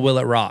original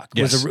Willett Rock.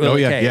 yes. Was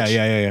Willett Cage.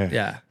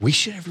 Yeah. We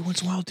should every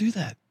once in a while do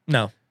that.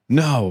 No.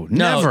 No,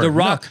 never. The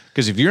Rock.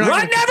 Because if you're not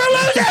Rock never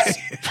loses.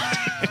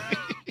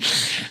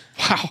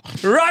 wow.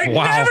 Rock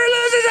never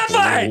loses a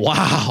fight.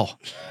 Wow.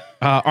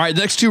 All right,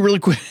 next two really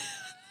quick.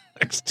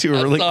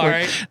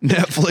 sorry.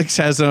 Netflix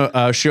has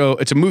a show.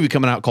 It's a movie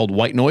coming out called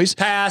White Noise.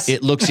 Pass.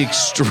 It looks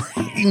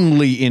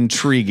extremely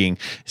intriguing.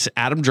 It's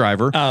Adam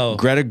Driver,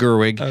 Greta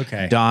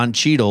Gerwig, Don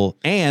Cheadle,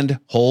 and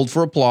hold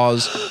for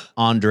applause,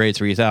 Andre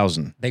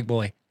 3000. Big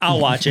boy. I'll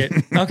watch it.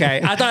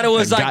 Okay. I thought it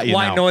was like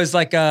White Noise,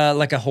 like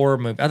a horror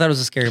movie. I thought it was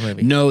a scary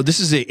movie. No, this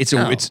is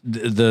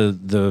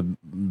the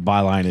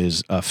byline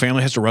is a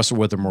family has to wrestle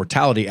with their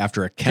mortality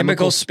after a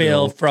chemical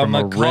spill from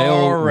a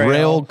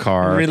rail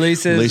car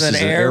releases an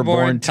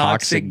airborne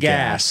toxic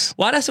gas.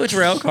 Why'd I switch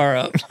rail car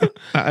up?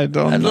 I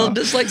don't know. A little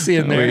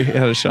dyslexia in there. We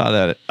had a shot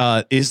at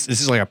it. This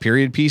is like a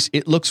period piece.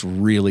 It looks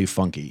really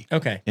funky.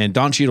 Okay. And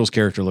Don Cheadle's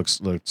character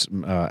looks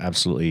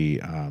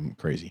absolutely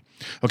crazy.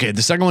 Okay,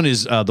 the second one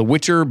is The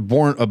Witcher,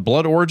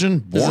 Blood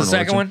Origin. This is the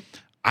second one?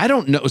 I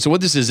don't know. So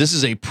what this is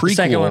a prequel. The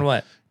second one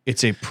what?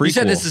 It's a prequel. You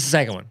said this is the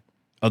second one.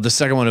 The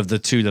second one of the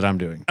two that I'm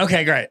doing.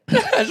 Okay, great. I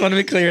just want to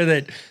be clear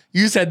that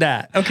you said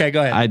that. Okay,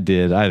 go ahead. I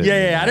did.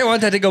 Yeah. I didn't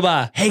want that to go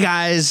by. Hey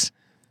guys,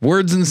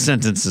 words and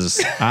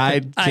sentences. I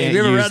can't have you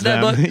ever use read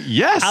that them. book?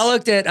 Yes. I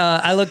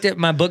looked at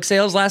my book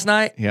sales last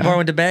night before I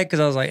went to bed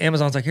because I was like,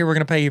 Amazon's like, here, we're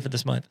gonna pay you for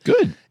this month.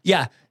 Good.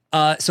 Yeah.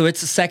 So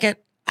it's the second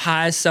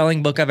highest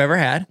selling book I've ever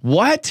had.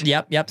 What?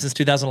 Yep, since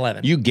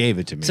 2011. You gave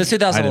it to me. Since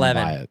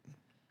 2011. I didn't buy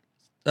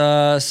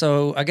it.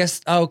 So I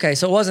guess okay.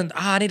 So it wasn't.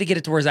 I need to get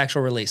it to where it's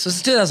actual release. So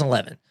it's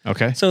 2011.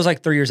 Okay. So it was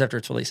like 3 years after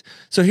its release.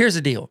 So here's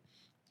the deal.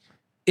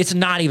 It's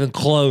not even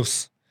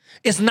close.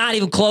 It's not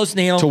even close,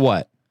 Neil. To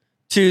what?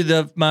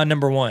 To my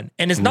number one,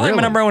 and it's not like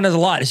my number one has a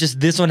lot. It's just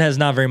this one has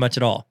not very much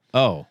at all.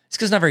 Oh, it's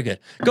because it's not very good.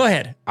 Go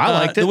ahead. I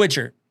liked it. The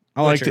Witcher.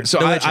 I liked it. So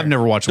I've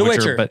never watched The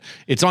Witcher, but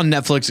it's on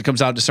Netflix. It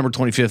comes out December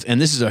 25th, and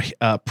this is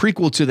a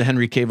prequel to the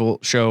Henry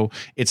Cavill show.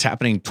 It's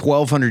happening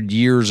 1,200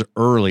 years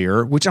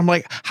earlier, which I'm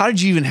like, how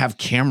did you even have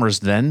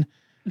cameras then?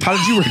 How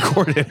did you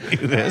record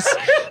any of this?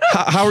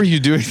 How are you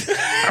doing this?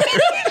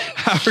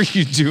 How are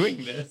you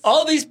doing this?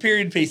 All these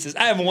period pieces,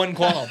 I have one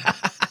qualm.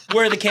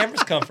 Where the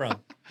cameras come from?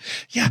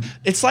 Yeah,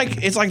 it's like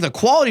the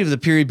quality of the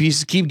period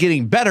pieces keep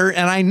getting better,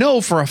 and I know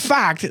for a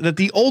fact that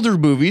the older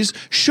movies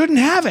shouldn't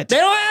have it. They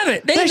don't have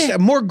it. They should have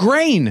more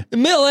grain. The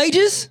Middle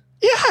Ages?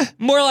 Yeah,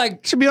 more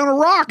like should be on a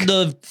rock.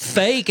 The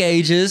fake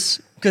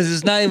ages, because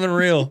it's not even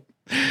real.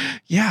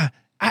 Yeah,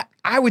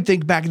 I would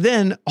think back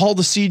then all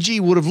the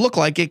CG would have looked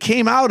like it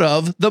came out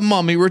of The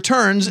Mummy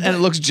Returns, and it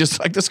looks just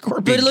like the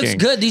Scorpion King. But it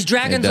looks good. These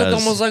dragons look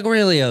almost like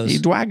Aurelios.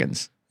 These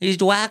dragons. He's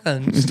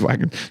dwagging.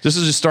 This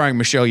is just starring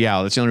Michelle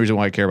Yeoh. That's the only reason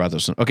why I care about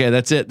this one. Okay,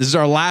 that's it. This is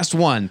our last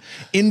one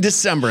in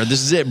December.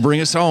 This is it.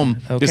 Bring us home.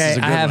 Okay, this is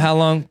a good I have one. how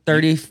long?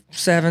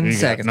 37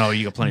 seconds. No,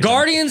 you got plenty.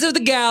 Guardians of the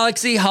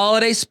Galaxy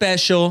Holiday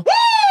Special.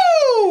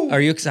 Woo!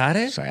 Are you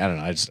excited? Sorry, I don't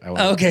know. I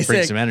want to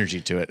bring some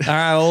energy to it. All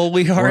right. Well,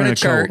 we are in a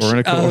church. We're in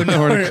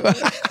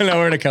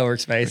a co-work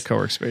space.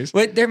 Co-work space.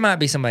 Wait, there might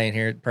be somebody in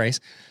here at Praise.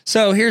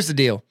 So here's the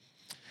deal.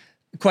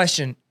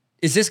 Question: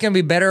 is this going to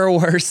be better or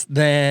worse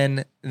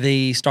than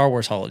the Star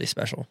Wars Holiday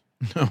Special?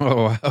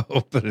 Oh, I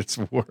hope that it's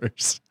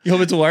worse. You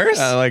hope it's worse?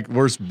 Like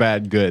worse,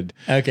 bad, good.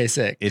 Okay,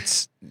 sick.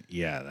 It's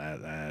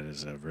that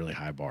is a really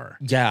high bar.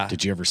 Yeah.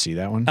 Did you ever see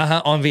that one?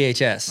 On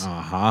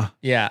VHS.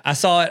 Yeah, I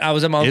saw it. I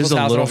was at my it uncle's is a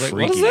house. And I little was like,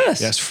 freaky. what is this?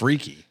 That's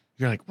freaky.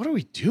 You're like, what are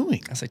we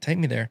doing? I was like, take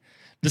me there.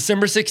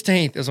 December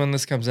 16th is when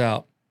this comes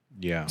out.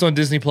 Yeah. It's on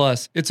Disney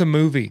Plus. It's a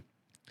movie.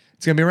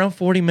 It's gonna be around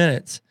 40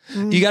 minutes.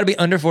 You got to be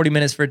under 40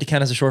 minutes for it to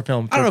count as a short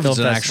film. I don't know if film it's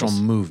an festivals.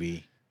 actual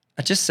movie.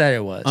 I just said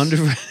it was. Under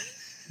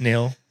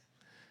Neil,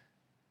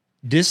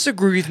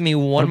 disagree with me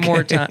one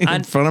more time.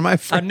 in front of my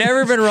I've friend.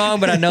 never been wrong,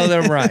 but I know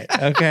that I'm right.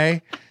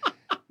 Okay.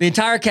 The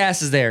entire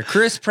cast is there.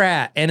 Chris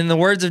Pratt, and in the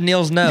words of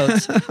Neil's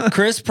notes,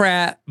 Chris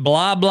Pratt,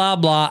 blah blah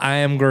blah. I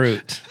am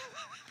Groot.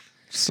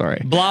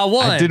 Sorry. Blah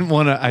one. I didn't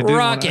want to.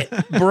 Rocket.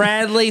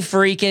 Bradley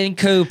freaking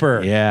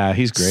Cooper. Yeah,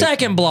 he's great.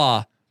 Second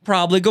blah,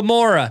 probably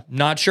Gamora.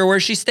 Not sure where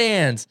she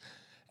stands.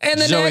 And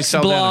the Zoe next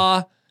Saldana.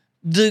 blah,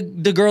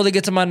 the girl that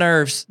gets on my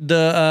nerves,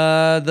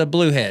 the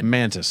blue head.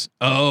 Mantis.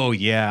 Oh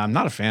yeah, I'm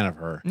not a fan of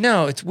her.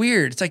 No, it's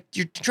weird. It's like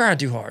you're trying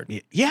too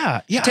hard.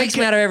 Yeah. Takes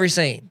me out of every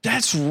scene.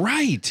 That's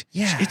right.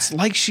 Yeah. It's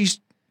like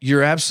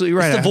you're absolutely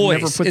right. It's the I've voice.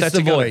 never put It's that the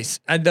together. voice.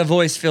 The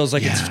voice feels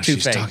like Yeah, it's too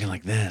she's fake. talking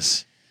like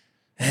this.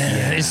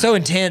 It's so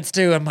intense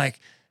too. I'm like,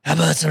 how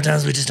about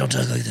sometimes we just don't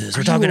talk like this?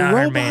 We're Are talking you a Iron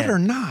robot Man. or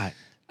not?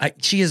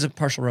 She is a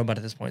partial robot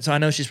at this point, so I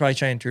know she's probably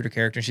trying true to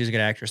character. And she's a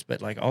good actress,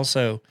 but like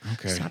also,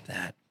 Okay. stop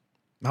that.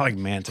 Not like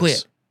Mantis.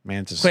 Quit.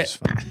 Mantis Quit. is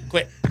fun.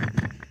 Quit.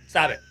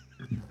 Stop it.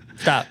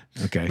 Stop.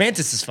 Okay.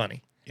 Mantis is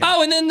funny.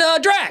 Oh, and then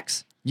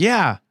Drax.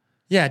 Yeah.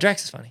 Yeah,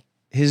 Drax is funny.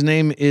 His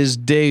name is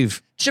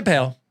Dave.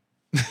 Chappelle.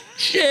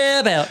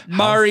 Chappelle.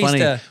 How funny.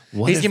 Barista.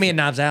 What He's if- giving me a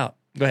Knives Out.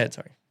 Go ahead.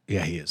 Sorry.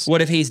 Yeah, he is.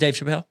 What if he's Dave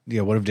Chappelle?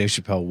 Yeah, what if Dave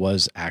Chappelle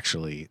was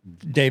actually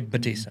Dave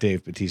Bautista.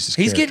 Dave Bautista's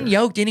He's character? getting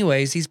yoked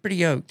anyways. He's pretty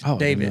yoked. Oh, I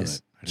Dave didn't know is.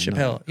 that. I didn't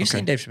know Chappelle. that. You've Okay.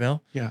 seen Dave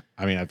Chappelle? Yeah.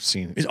 I mean, I've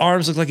seen His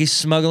arms look like he's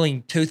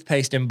smuggling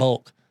toothpaste in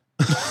bulk.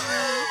 I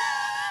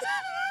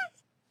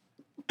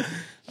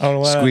don't know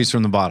what. Squeeze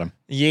from the bottom.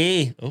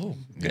 Yeah. Oh,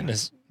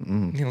 goodness.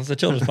 Mm. You know, it's a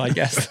children's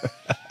podcast.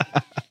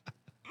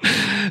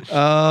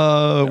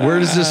 Where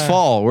does this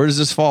fall? Where does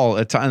this fall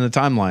in the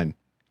timeline?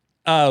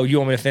 Oh, you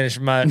want me to finish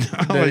my...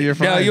 you're No,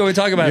 fine. you want me to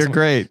talk about You're some-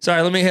 great.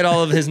 Sorry, let me hit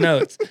all of his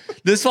notes.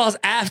 This falls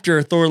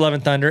after Thor Love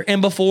and Thunder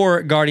and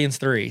before Guardians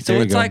 3. So There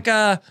you it's go. like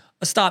a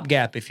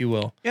stopgap, if you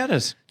will. Yeah, it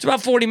is. It's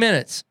about 40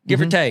 minutes, give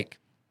Mm-hmm. or take.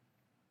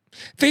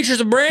 Features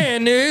a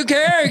brand new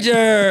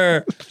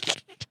character.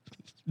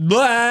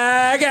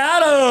 Black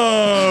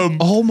Adam.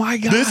 Oh my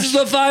gosh. This is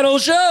the final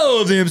show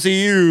of the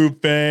MCU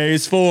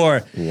Phase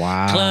 4.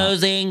 wow.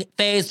 Closing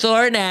Phase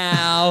 4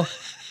 now.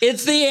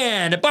 It's the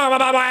end. Bah, bah,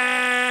 bah,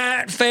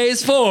 bah.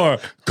 Phase 4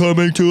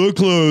 coming to a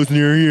close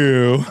near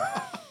you.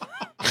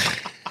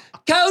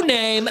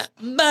 Codename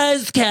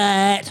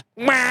Buzzcut.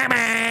 Wah,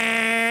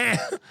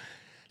 wah.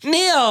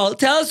 Neil,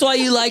 tell us why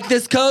you like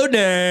this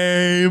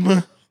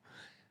codename.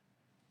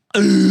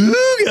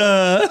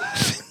 Ooga.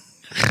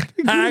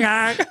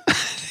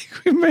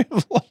 We may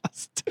have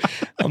lost.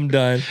 I'm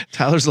done.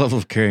 Tyler's level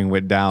of caring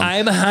went down.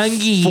 I'm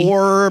hungry.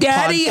 4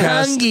 Daddy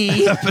podcast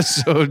hungry.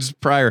 episodes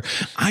prior.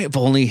 I have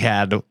only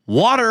had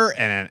water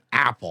and an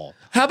apple.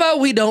 How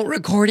about we don't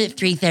record it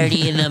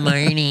 3:30 in the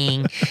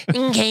morning.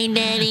 Okay,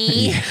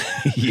 Daddy.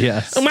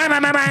 Yes.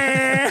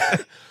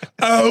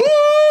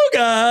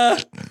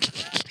 Ooga.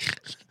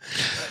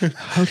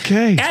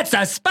 Okay. It's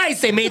a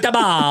spicy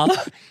meatball.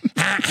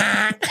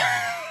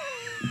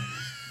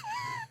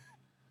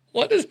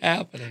 What is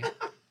happening?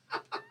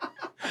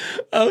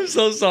 I'm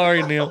so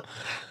sorry, Neil.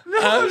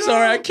 I'm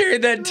sorry. I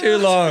carried that too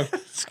long.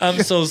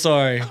 I'm so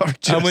sorry.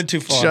 I went too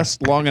far.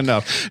 Just long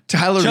enough.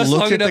 Tyler Just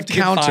looked long at the enough to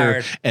get counter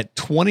fired. at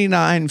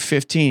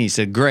 29:15. He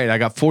said, "Great, I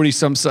got 40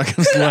 some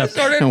seconds I left."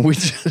 started and we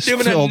just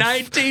doing a filled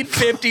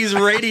 1950s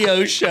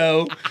radio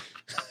show.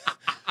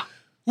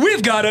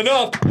 We've got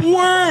enough. Woo,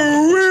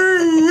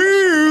 woo,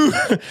 woo.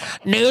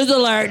 News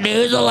alert,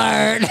 news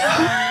alert.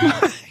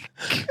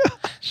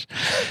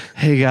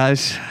 Hey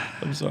guys,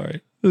 I'm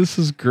sorry. this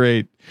is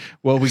great.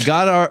 Well, we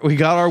got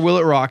our Will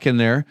It Rock in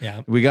there.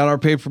 Yeah. We got our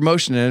paid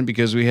promotion in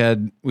because we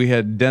had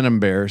Denim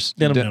Bears.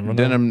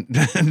 Denim.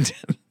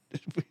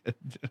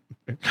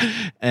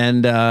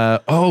 And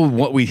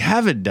what we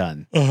haven't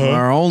done,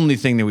 our only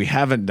thing that we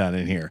haven't done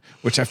in here,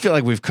 which I feel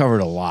like we've covered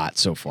a lot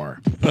so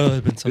far. Oh,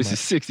 it's been so This much. is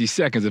 60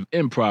 seconds of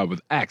improv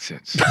with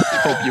accents.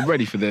 Hope you're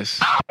ready for this.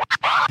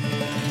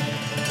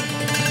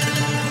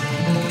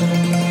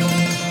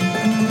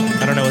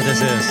 I don't know what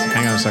this is.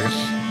 Hang on a second.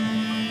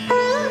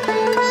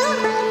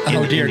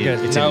 Oh dear, Indian.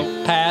 good. It's No,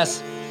 Indian.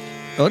 pass.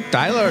 Oh,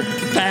 Tyler,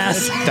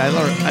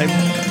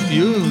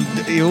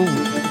 you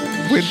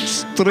went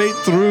straight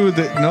through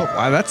the. No,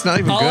 that's not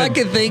even All good. I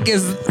can think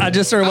is I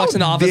just started watching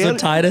The Office dare- of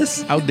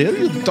Titus, How dare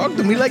you talk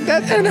to me like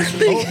that? and I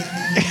think,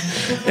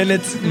 and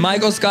it's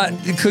Michael Scott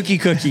Cookie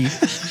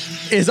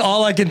is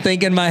all I can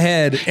think in my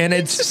head, and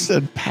it's.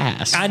 Said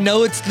pass. I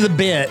know it's the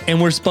bit,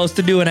 and we're supposed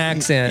to do an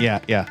accent.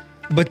 Yeah.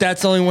 But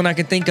that's the only one I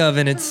can think of,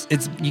 and it's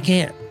you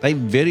can't. They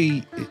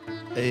very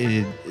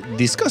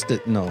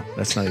disgusted. No,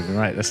 that's not even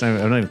right. That's not.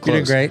 I'm not even close.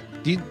 You did great.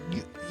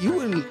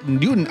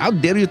 how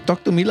dare you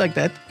talk to me like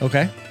that?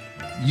 Okay.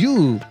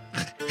 You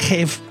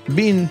have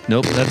been.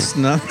 Nope, that's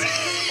not.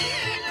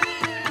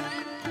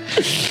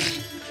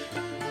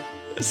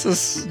 This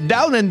is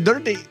down and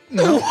dirty.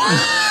 No.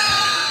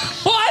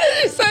 Why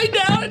did you say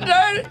down and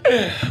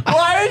dirty?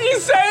 Why did you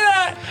say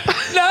that?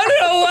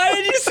 No. Why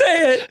did you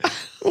say it?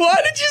 Why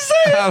did you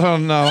say it? I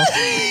don't know.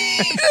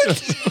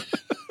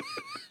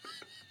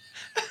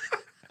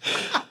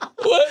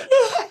 What?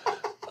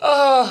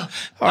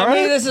 I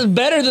mean, this is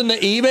better than the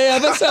eBay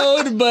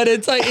episode, but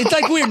it's like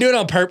we were doing it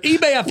on purpose.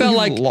 eBay, I felt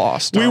like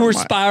lost we our were mind.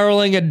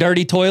 spiraling a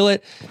dirty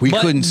toilet. We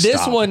But couldn't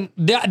This stop. one,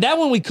 that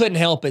one, we couldn't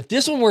help it.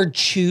 This one, we're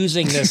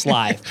choosing this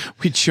life.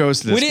 We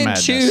chose this. We didn't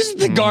madness. choose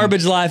the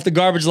garbage life. The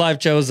garbage life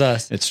chose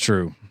us. It's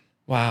true.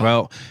 Wow.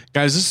 Well,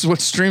 guys, this is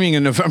what's streaming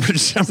in November,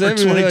 December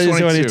 2022.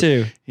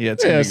 2022. Yeah,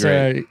 it's gonna be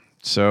great.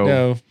 So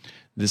No,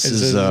 this this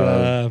is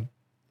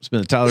it's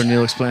been the Tyler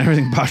Neal Explain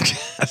Everything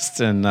podcast,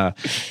 and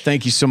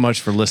thank you so much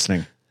for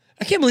listening.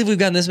 I can't believe we've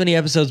gotten this many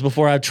episodes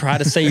before I try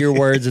to say your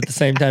words at the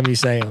same time you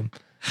say them.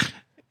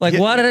 Like,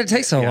 why did it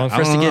take so long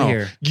for us to get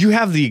here? You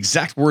have the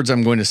exact words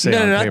I'm going to say.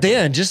 No, on not paper.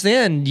 then. Just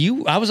then.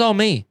 I was all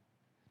me.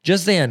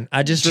 Just then.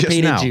 I just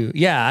repeated now. you.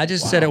 Yeah, I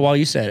just said it while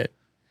you said it.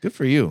 Good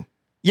for you.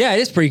 Yeah, it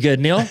is pretty good,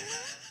 Neil.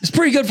 It's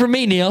pretty good for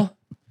me, Neil.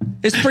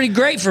 It's pretty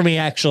great for me,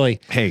 actually.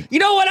 Hey. You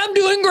know what? I'm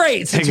doing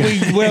great since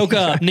we woke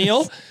up,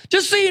 Neil.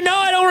 Just so you know,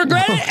 I don't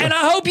regret it, and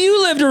I hope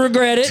you live to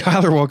regret it.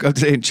 Tyler woke up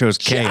today and chose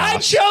I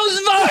chaos.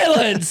 chose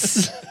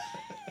violence.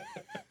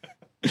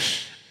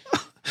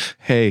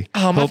 Hey,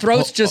 Oh, my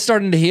throat's just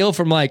starting to heal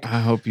from like I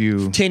hope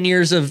you. 10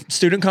 years of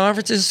student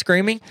conferences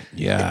screaming.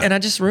 Yeah, And I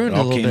just ruined it it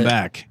a all little came bit.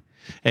 back.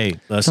 Hey,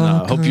 listen.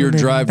 Hope your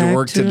drive to back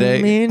work to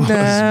today me was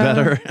now.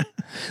 better.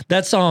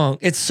 That song,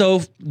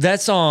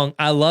 that song,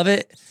 I love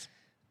it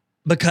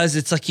because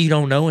it's like you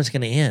don't know when it's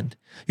going to end.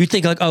 You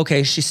think like,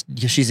 okay,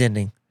 she's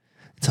ending.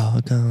 It's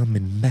all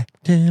coming back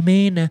to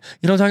me now.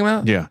 You know what I'm talking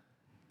about? Yeah,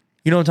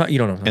 You know what I'm talking. You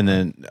don't know. What I'm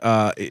and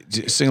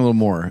then sing a little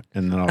more,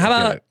 and then I'll. How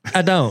get about it.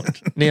 I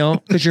don't, Neil,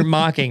 because you're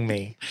mocking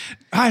me.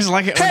 I just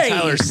like it when Hey,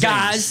 Tyler sings.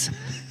 guys,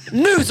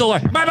 news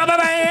alert. Bah, bah, bah,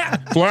 bah.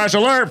 Flash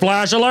alert,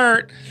 flash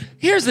alert.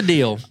 Here's the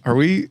deal, Are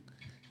we?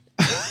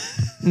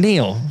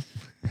 Neil.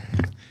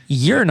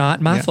 You're not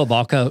my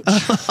football coach.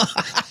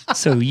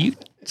 So you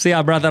see how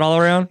I brought that all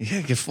around?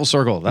 Yeah, get full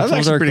circle. That was Full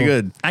actually pretty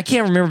circle. good. I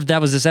can't remember if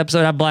that was this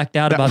episode. I blacked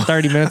out about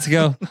 30 minutes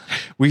ago.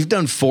 We've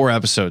done 4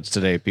 episodes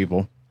today,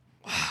 people.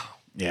 Wow.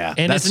 Yeah,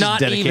 And that's it's not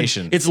just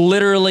dedication. even, it's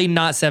literally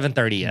not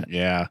 7:30 yet.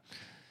 Yeah.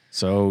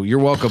 So you're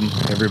welcome,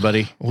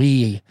 everybody.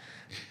 We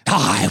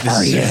die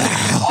for you.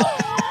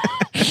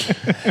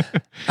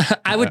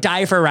 I would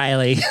die for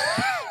Riley.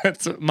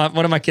 That's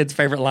one of my kids'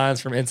 favorite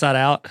lines from Inside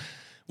Out,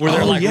 where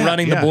they're Oh, like yeah,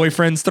 running yeah. the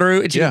boyfriends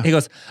through. And Yeah. he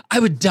goes, I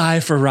would die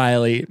for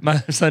Riley. My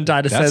son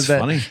Titus That's says that.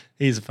 funny.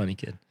 He's a funny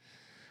kid.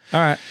 All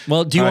right.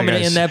 Well, do you All want me right,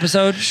 to guys. end the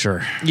episode?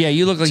 Sure. Yeah,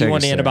 you look like Take you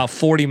wanted us to end there. about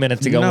 40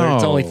 minutes ago. Where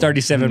it's only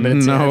 37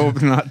 minutes No,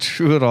 in. not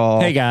true at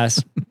all. Hey,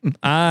 guys.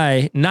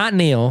 Not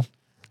Neil.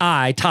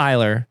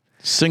 Tyler.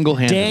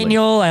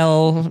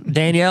 Single-handedly.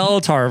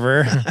 Danielle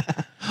Tarver.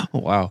 Oh,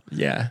 wow.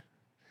 Yeah.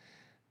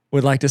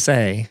 Would like to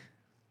say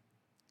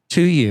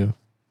to you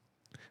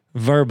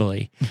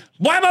verbally,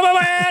 wah, wah, wah,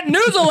 wah,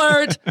 news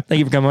alert. Thank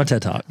you for coming on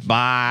TED Talk.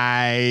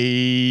 Bye.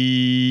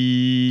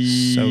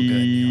 So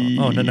good,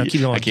 Neil. Oh, no.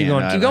 Keep going. I Keep can't,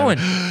 going. I- Keep going.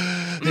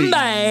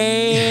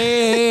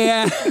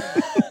 Bye.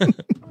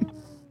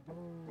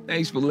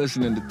 Thanks for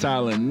listening to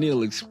Tyler and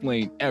Neil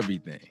Explain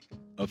Everything.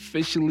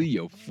 Officially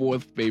your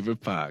 4th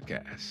favorite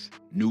podcast.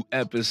 New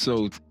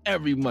episodes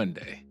every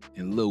Monday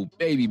and little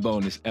baby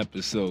bonus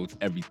episodes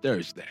every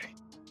Thursday.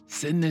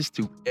 Send this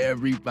to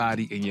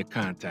everybody in your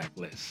contact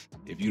list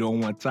if you don't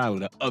want Tyler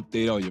to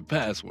update all your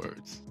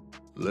passwords.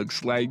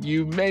 Looks like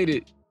you made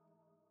it.